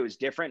was weird. It was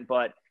different.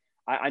 But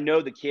I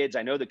know the kids,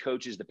 I know the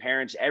coaches, the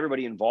parents,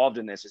 everybody involved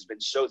in this has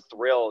been so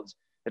thrilled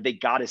that they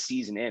got a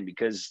season in,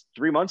 because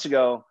 3 months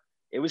ago,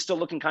 it was still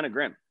looking kind of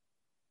grim.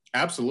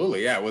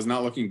 Absolutely. Yeah, it was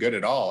not looking good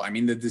at all. I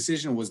mean, the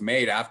decision was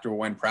made after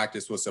when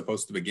practice was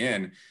supposed to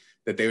begin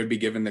that they would be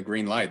given the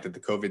green light, that the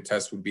COVID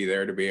test would be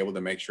there to be able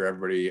to make sure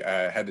everybody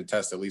had to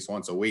test at least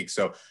once a week.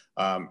 So,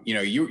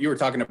 you were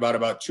talking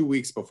about 2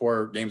 weeks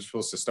before games were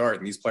supposed to start,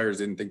 and these players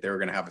didn't think they were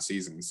going to have a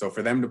season. So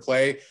for them to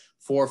play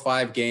 4 or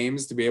 5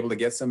 games, to be able to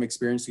get some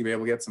experience, to be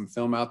able to get some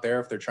film out there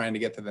if they're trying to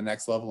get to the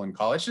next level in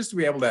college, just to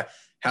be able to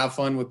have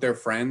fun with their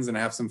friends and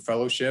have some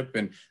fellowship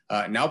and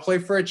now play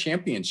for a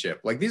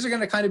championship. Like, these are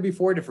going to kind of be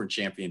 4 different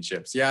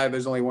championships. Yeah,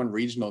 there's only one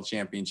regional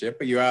championship,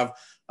 but you have,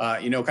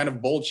 kind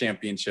of bowl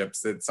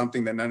championships. That's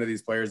something that none of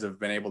these players have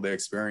been able to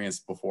experience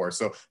before.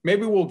 So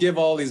maybe we'll give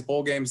all these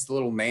bowl games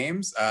little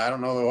names. I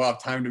don't know that we'll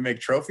have time to make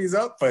trophies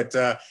up, but,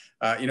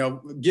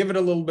 give it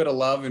a little bit of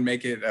love and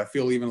make it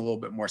feel even a little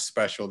bit more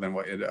special than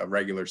what a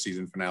regular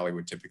season finale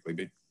would typically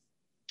be.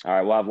 All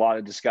right, we'll have a lot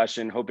of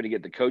discussion, hoping to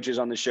get the coaches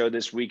on the show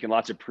this week and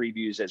lots of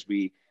previews as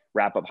we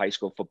wrap up high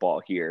school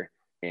football here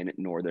in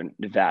Northern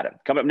Nevada.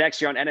 Coming up next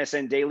here on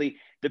NSN Daily,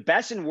 the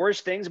best and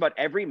worst things about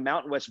every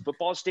Mountain West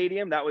football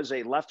stadium. That was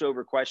a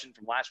leftover question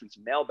from last week's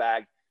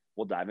mailbag.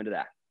 We'll dive into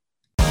that.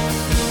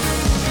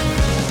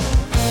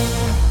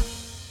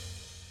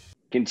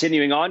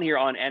 Continuing on here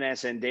on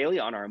NSN Daily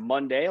on our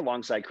Monday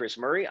alongside Chris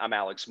Murray, I'm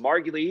Alex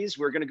Margulies.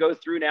 We're going to go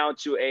through now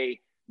to a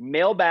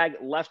mailbag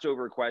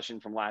leftover question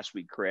from last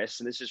week,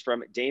 Chris. And this is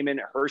from Damon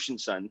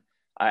Hershenson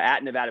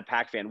at Nevada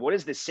Pac Fan. What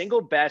is the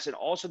single best and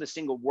also the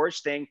single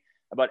worst thing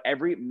about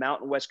every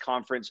Mountain West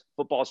Conference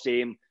football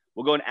stadium?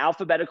 We'll go in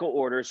alphabetical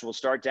order. So we'll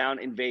start down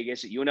in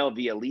Vegas at UNLV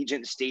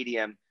Allegiant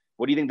Stadium.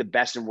 What do you think the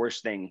best and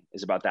worst thing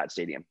is about that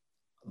stadium?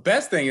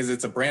 Best thing is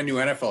it's a brand new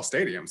NFL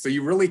stadium. So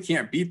you really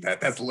can't beat that.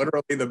 That's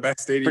literally the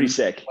best stadium. Pretty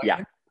sick.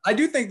 Yeah. I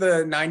do think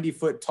the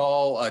 90-foot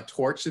tall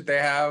torch that they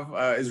have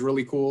is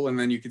really cool. And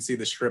then you can see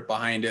the strip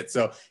behind it.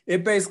 So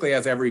it basically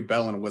has every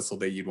bell and whistle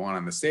that you'd want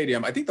on the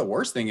stadium. I think the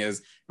worst thing is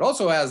it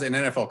also has an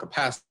NFL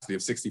capacity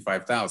of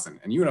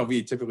 65,000. And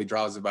UNLV typically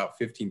draws about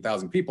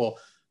 15,000 people.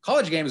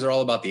 College games are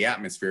all about the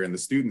atmosphere in the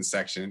student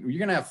section. You're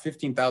going to have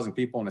 15,000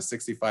 people in a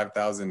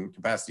 65,000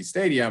 capacity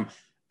stadium.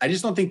 I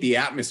just don't think the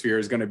atmosphere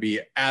is going to be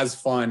as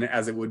fun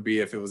as it would be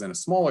if it was in a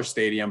smaller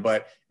stadium,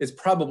 but it's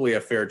probably a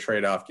fair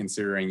trade-off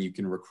considering you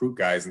can recruit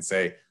guys and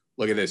say,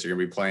 look at this, you're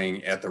going to be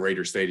playing at the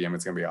Raider Stadium.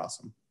 It's going to be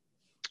awesome.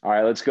 All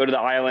right, let's go to the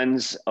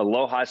islands.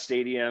 Aloha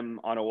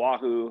Stadium on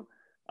Oahu.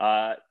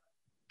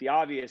 The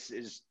obvious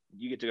is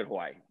you get to go to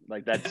Hawaii.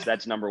 Like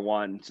that's number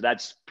one. So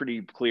that's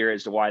pretty clear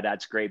as to why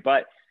that's great.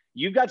 But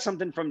you've got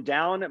something from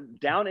down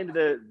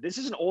into this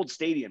is an old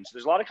stadium. So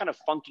there's a lot of kind of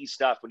funky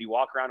stuff when you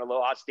walk around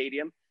Aloha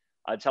Stadium.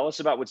 Tell us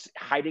about what's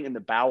hiding in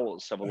the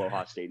bowels of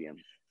Aloha Stadium.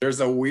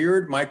 There's a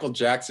weird Michael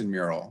Jackson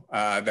mural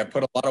that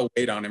put a lot of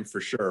weight on him for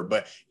sure.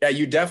 But yeah,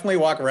 you definitely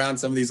walk around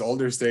some of these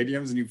older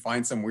stadiums and you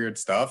find some weird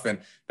stuff. And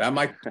that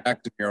Michael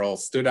Jackson mural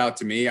stood out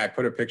to me. I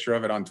put a picture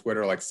of it on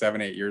Twitter like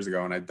 7-8 years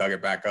ago, and I dug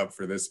it back up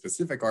for this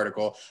specific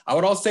article. I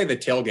would also say the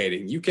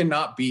tailgating. You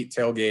cannot beat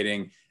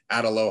tailgating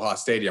at Aloha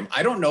Stadium.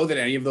 I don't know that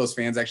any of those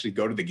fans actually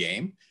go to the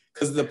game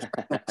because the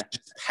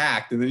just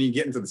packed, and then you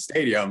get into the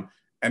stadium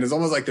and it's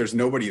almost like there's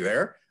nobody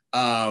there.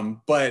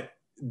 But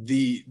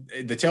the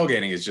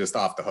tailgating is just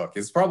off the hook.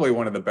 It's probably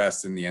one of the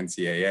best in the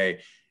NCAA.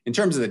 In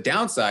terms of the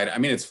downside, I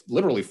mean, it's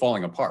literally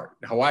falling apart.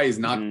 Hawaii is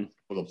not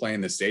able to play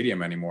in the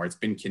stadium anymore. It's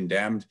been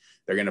condemned.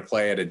 They're going to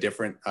play at a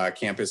different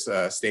campus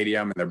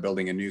stadium, and they're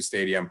building a new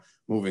stadium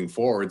moving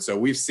forward. So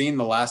we've seen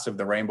the last of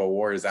the Rainbow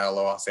Warriors at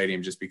Aloha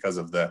Stadium just because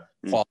of the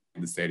quality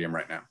of the stadium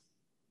right now.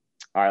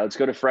 All right, let's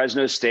go to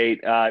Fresno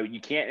State. You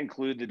can't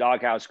include the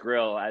Doghouse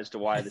Grill as to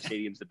why the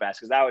stadium's the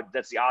best, because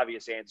that's the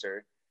obvious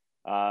answer.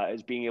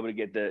 is being able to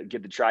get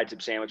the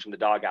tri-tip sandwich from the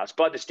doghouse.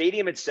 But the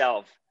stadium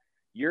itself,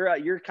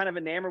 you're kind of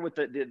enamored with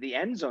the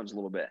end zones a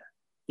little bit.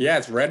 Yeah,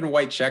 it's red and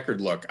white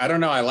checkered look. I don't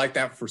know. I like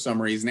that for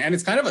some reason. And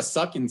it's kind of a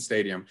suck-in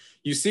stadium.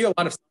 You see a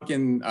lot of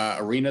suck-in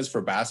arenas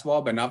for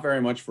basketball, but not very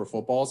much for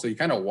football. So you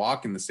kind of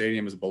walk and the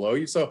stadium is below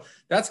you. So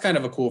that's kind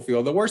of a cool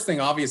feel. The worst thing,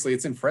 obviously,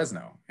 it's in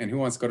Fresno. And who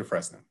wants to go to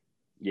Fresno?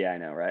 Yeah, I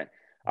know, right?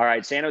 All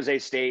right, San Jose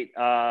State.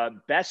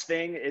 Best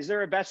thing, is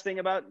there a best thing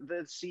about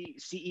the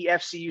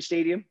CEFCU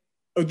Stadium?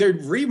 Oh, they're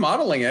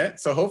remodeling it.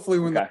 So hopefully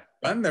when they're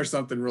done, there's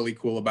something really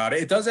cool about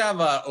it. It does have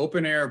an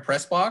open air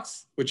press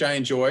box, which I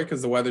enjoy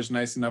because the weather's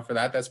nice enough for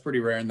that. That's pretty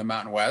rare in the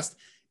Mountain West.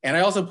 And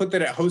I also put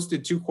that it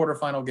hosted 2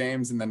 quarterfinal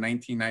games in the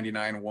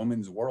 1999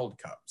 Women's World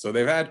Cup. So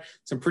they've had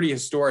some pretty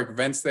historic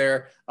events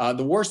there.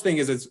 The worst thing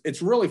is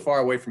it's really far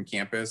away from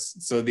campus.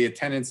 So the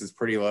attendance is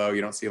pretty low. You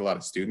don't see a lot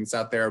of students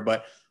out there,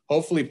 but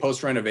hopefully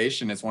post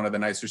renovation, it's one of the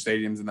nicer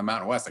stadiums in the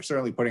Mountain West. They're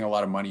certainly putting a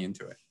lot of money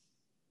into it.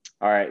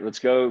 All right, let's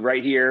go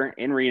right here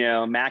in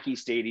Reno, Mackey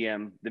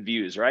Stadium, the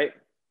views, right?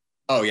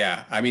 Oh,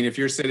 yeah. I mean, if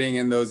you're sitting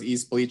in those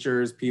east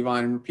bleachers,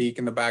 Peavon Peak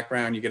in the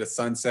background, you get a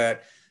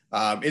sunset.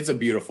 It's a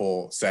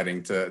beautiful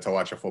setting to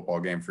watch a football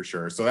game for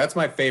sure. So that's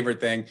my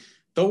favorite thing.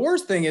 The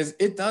worst thing is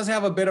it does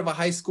have a bit of a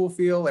high school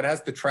feel. It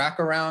has the track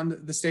around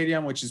the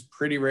stadium, which is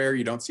pretty rare.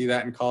 You don't see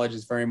that in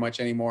colleges very much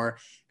anymore.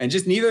 And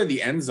just neither of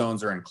the end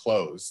zones are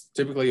enclosed.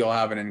 Typically, you'll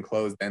have an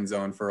enclosed end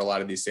zone for a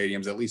lot of these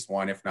stadiums, at least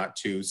one, if not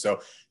 2.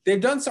 So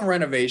they've done some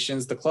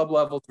renovations. The club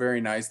level is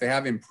very nice. They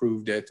have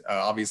improved it.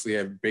 Obviously,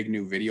 a big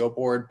new video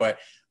board, but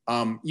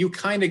you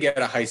kind of get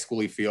a high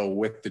schooly feel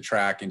with the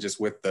track and just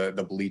with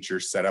the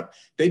bleachers set up.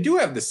 They do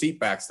have the seat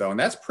backs though, and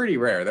that's pretty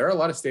rare. There are a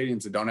lot of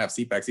stadiums that don't have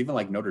seat backs, even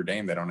like Notre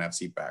Dame, they don't have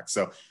seat backs.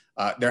 So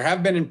there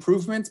have been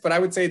improvements, but I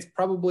would say it's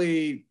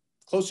probably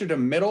closer to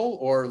middle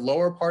or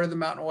lower part of the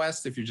Mountain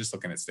West if you're just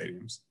looking at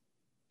stadiums.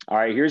 All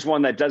right, here's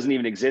one that doesn't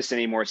even exist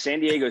anymore. San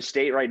Diego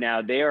State right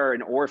now, they are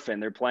an orphan.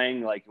 They're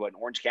playing like in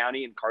Orange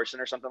County and Carson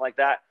or something like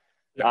that.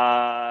 Yeah.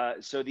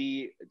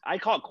 I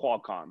call it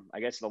Qualcomm. I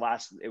guess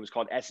it was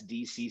called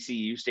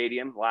SDCCU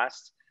Stadium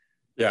last.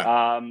 Yeah.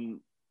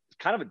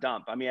 Kind of a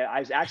dump. I mean,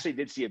 I actually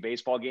did see a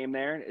baseball game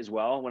there as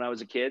well when I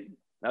was a kid.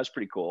 That was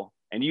pretty cool.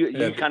 And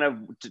you kind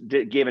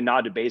of gave a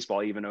nod to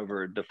baseball even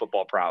over the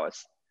football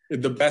prowess.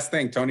 The best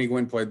thing, Tony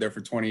Gwynn played there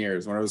for 20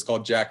 years when it was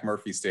called Jack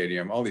Murphy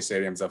Stadium. All these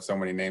stadiums have so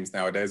many names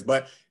nowadays,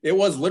 but it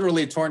was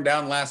literally torn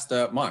down last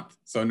month.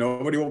 So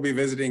nobody will be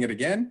visiting it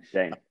again.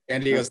 Dang.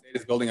 San Diego State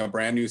is building a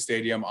brand new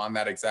stadium on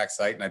that exact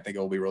site, and I think it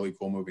will be really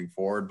cool moving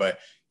forward. But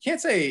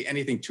can't say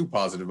anything too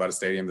positive about a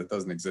stadium that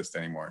doesn't exist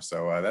anymore.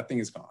 So that thing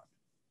is gone.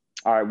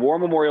 All right, War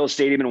Memorial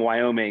Stadium in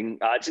Wyoming.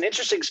 It's an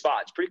interesting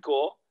spot. It's pretty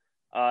cool.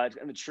 It's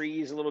in the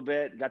trees a little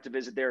bit. Got to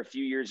visit there a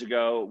few years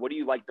ago. What do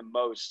you like the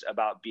most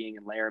about being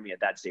in Laramie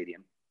at that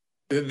stadium?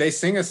 They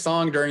sing a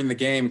song during the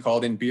game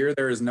called "In Beer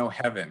There Is No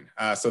Heaven."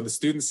 So the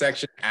student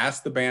section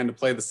asks the band to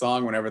play the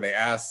song. Whenever they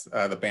ask,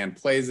 the band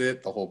plays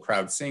it. The whole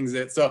crowd sings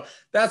it. So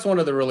that's one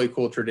of the really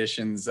cool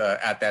traditions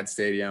at that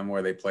stadium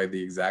where they play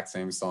the exact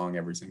same song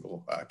every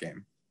single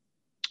game.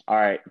 All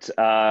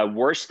right.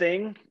 Worst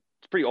thing?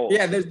 It's pretty old.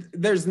 Yeah,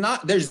 there's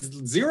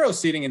 0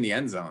 seating in the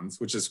end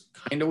zones, which is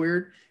kind of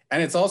weird.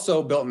 And it's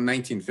also built in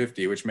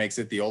 1950, which makes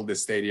it the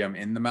oldest stadium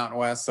in the Mountain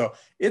West. So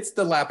it's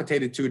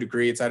dilapidated to a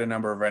degree. It's had a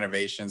number of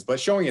renovations, but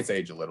showing its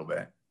age a little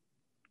bit.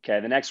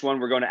 Okay, the next one,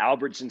 we're going to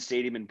Albertson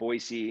Stadium in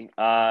Boise.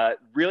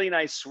 Really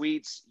nice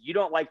suites. You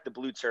don't like the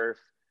blue turf.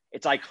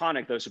 It's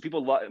iconic, though. So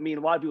people love, a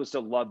lot of people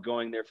still love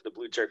going there for the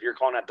blue turf. You're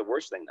calling that the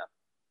worst thing,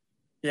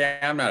 though. Yeah,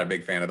 I'm not a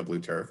big fan of the blue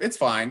turf. It's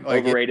fine.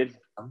 Overrated?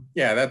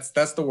 Yeah,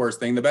 that's the worst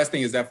thing. The best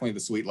thing is definitely the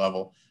suite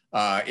level.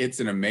 It's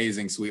an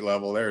amazing suite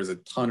level. There's a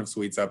ton of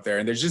suites up there,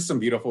 and there's just some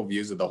beautiful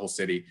views of the whole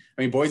city.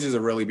 I mean, Boise is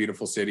a really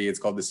beautiful city. It's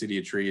called the City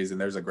of Trees,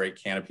 and there's a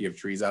great canopy of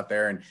trees out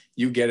there, and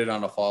you get it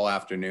on a fall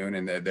afternoon,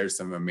 and there's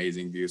some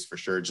amazing views for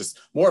sure. Just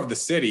more of the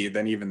city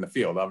than even the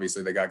field.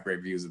 Obviously, they got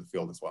great views of the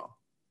field as well.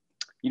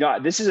 You know,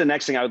 this is the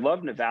next thing. I would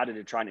love Nevada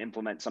to try and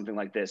implement something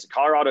like this.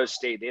 Colorado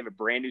State, they have a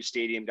brand new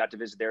stadium. Got to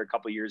visit there a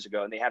couple of years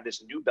ago, and they have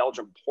this new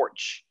Belgium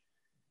porch.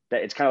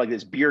 That it's kind of like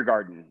this beer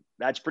garden.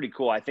 That's pretty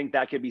cool. I think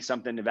that could be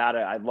something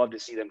Nevada. I'd love to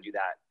see them do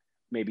that.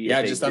 Maybe if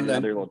they just did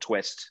another little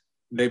twist.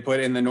 They put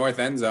in the north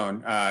end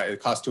zone.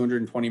 It cost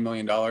 $220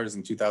 million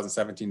in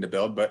 2017 to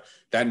build, but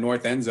that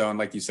north end zone,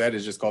 like you said,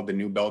 is just called the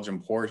New Belgium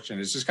Porch,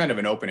 and it's just kind of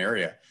an open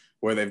area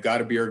where they've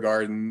got a beer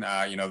garden.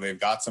 They've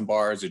got some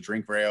bars, a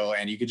drink rail,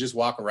 and you could just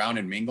walk around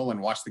and mingle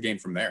and watch the game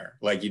from there.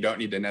 Like you don't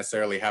need to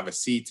necessarily have a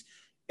seat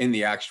in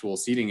the actual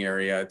seating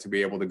area to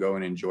be able to go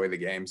and enjoy the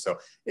game. So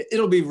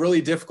it'll be really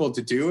difficult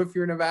to do if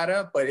you're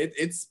Nevada, but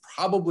it's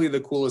probably the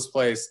coolest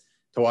place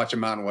to watch a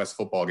Mountain West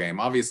football game.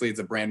 Obviously it's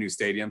a brand new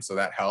stadium, so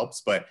that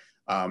helps, but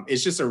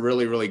it's just a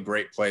really, really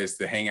great place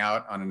to hang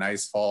out on a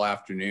nice fall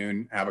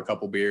afternoon, have a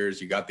couple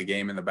beers. You got the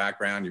game in the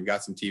background, you've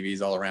got some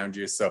TVs all around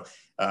you. So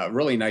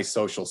really nice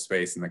social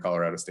space in the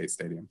Colorado State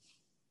Stadium.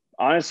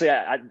 Honestly,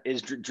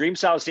 is Dream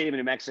South Stadium in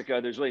New Mexico.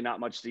 There's really not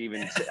much to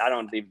even – I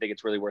don't even think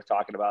it's really worth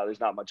talking about.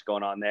 There's not much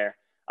going on there.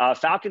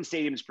 Falcon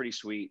Stadium is pretty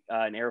sweet.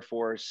 An Air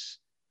Force.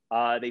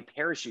 they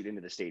parachute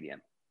into the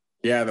stadium.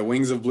 Yeah, the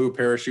Wings of Blue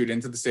parachute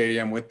into the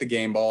stadium with the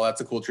game ball.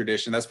 That's a cool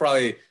tradition. That's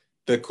probably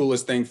the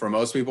coolest thing for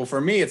most people.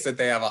 For me, it's that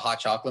they have a hot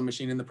chocolate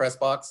machine in the press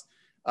box.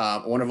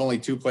 One of only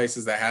 2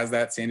 places that has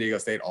that. San Diego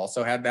State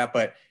also had that,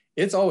 but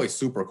it's always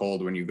super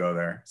cold when you go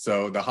there.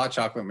 So the hot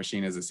chocolate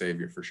machine is a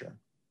savior for sure.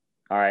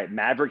 All right,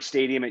 Maverick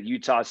Stadium at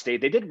Utah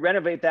State. They did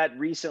renovate that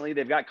recently.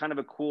 They've got kind of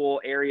a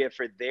cool area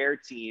for their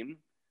team.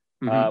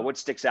 What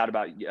sticks out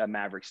about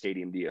Maverick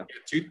Stadium to you?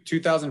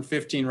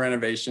 2015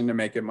 renovation to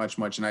make it much,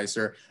 much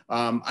nicer.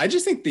 I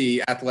just think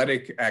the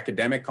athletic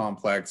academic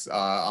complex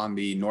on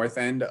the north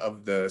end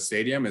of the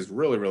stadium is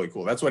really, really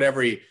cool. That's what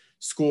every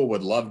school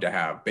would love to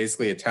have.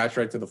 Basically attached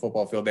right to the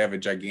football field. They have a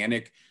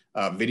gigantic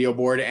video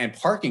board, and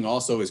parking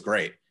also is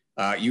great.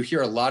 You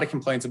hear a lot of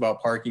complaints about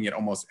parking at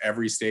almost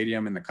every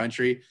stadium in the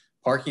country.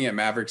 Parking at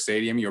Maverick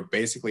Stadium, you're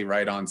basically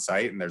right on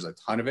site, and there's a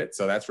ton of it.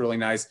 So that's really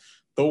nice.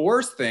 The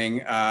worst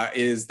thing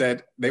is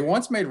that they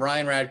once made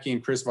Ryan Radke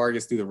and Chris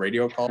Vargas do the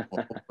radio call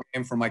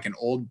from like an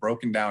old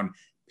broken down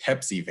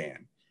Pepsi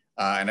van.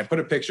 And I put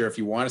a picture, if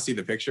you want to see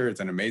the picture,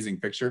 it's an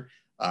amazing picture.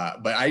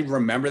 But I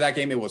remember that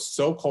game. It was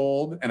so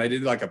cold, and I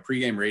did like a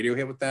pregame radio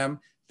hit with them.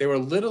 They were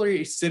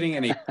literally sitting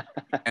in a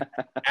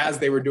as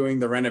they were doing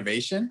the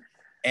renovation.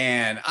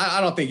 And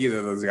I don't think either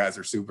of those guys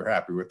are super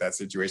happy with that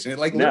situation. It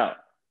like no.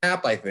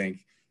 App, I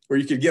think, where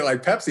you could get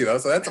like Pepsi though.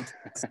 So that's a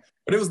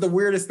but it was the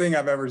weirdest thing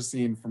I've ever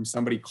seen from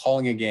somebody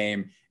calling a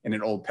game in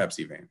an old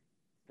Pepsi van.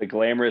 The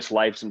glamorous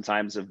life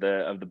sometimes of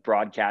the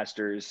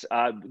broadcasters.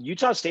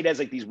 Utah State has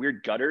like these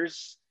weird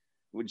gutters,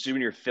 which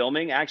when you're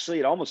filming, actually,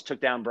 it almost took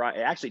down Brian.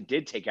 It actually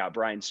did take out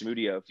Brian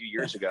Samudio a few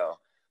years ago.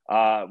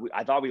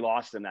 I thought we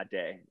lost him that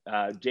day.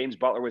 James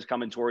Butler was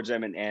coming towards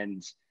him,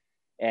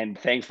 and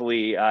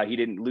thankfully he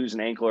didn't lose an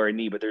ankle or a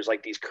knee. But there's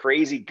like these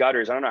crazy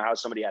gutters. I don't know how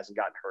somebody hasn't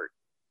gotten hurt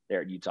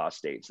there at Utah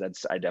State. So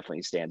I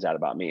definitely stands out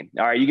about me.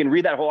 All right, you can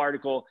read that whole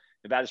article,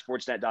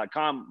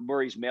 NevadaSportsNet.com.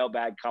 Murray's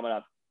mailbag coming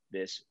up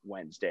this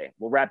Wednesday.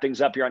 We'll wrap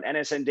things up here on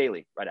NSN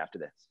Daily right after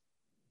this.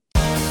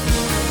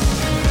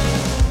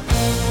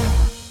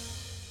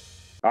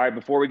 All right,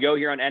 before we go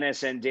here on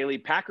NSN Daily,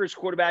 Packers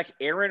quarterback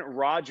Aaron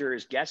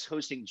Rodgers guest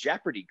hosting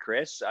Jeopardy,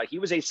 Chris. He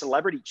was a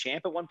celebrity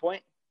champ at one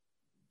point.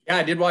 Yeah,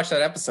 I did watch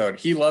that episode.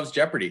 He loves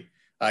Jeopardy.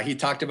 He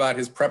talked about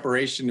his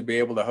preparation to be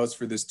able to host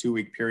for this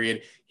 2-week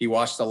period. He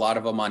watched a lot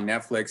of them on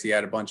Netflix. He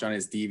had a bunch on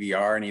his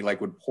DVR, and he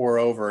like would pour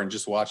over and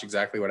just watch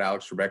exactly what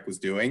Alex Trebek was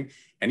doing.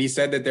 And he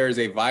said that there is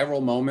a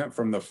viral moment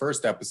from the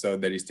first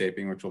episode that he's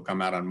taping, which will come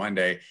out on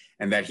Monday,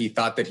 and that he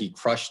thought that he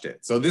crushed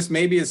it. So this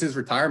maybe is his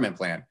retirement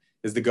plan,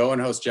 is to go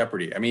and host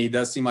Jeopardy. I mean, he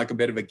does seem like a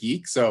bit of a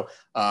geek. So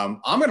I'm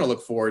going to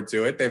look forward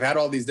to it. They've had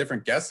all these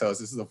different guest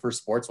hosts. This is the first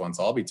sports one,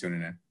 so I'll be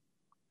tuning in.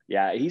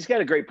 Yeah, he's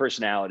got a great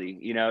personality.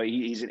 You know,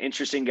 he's an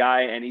interesting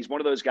guy, and he's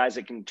one of those guys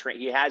that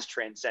he has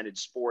transcended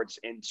sports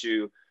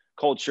into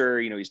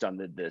culture. You know, he's done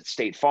the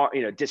State Farm,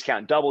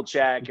 discount double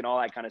check and all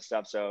that kind of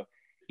stuff. So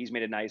he's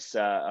made a nice,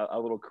 a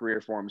little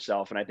career for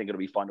himself. And I think it'll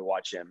be fun to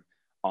watch him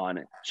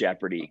on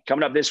Jeopardy.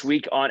 Coming up this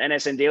week on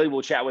NSN Daily,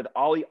 we'll chat with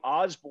Ollie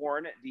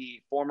Osborne, the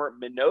former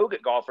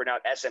Minogue golfer now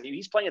at SMU.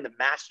 He's playing in the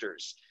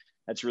Masters.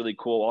 That's really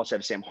cool. We'll also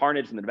have Sam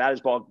Harned from the Nevada's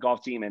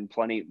golf team and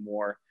plenty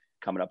more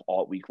coming up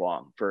all week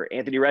long. For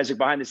Anthony Resnick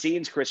behind the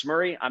scenes, Chris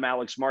Murray, I'm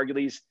Alex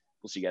Margulies.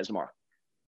 We'll see you guys tomorrow.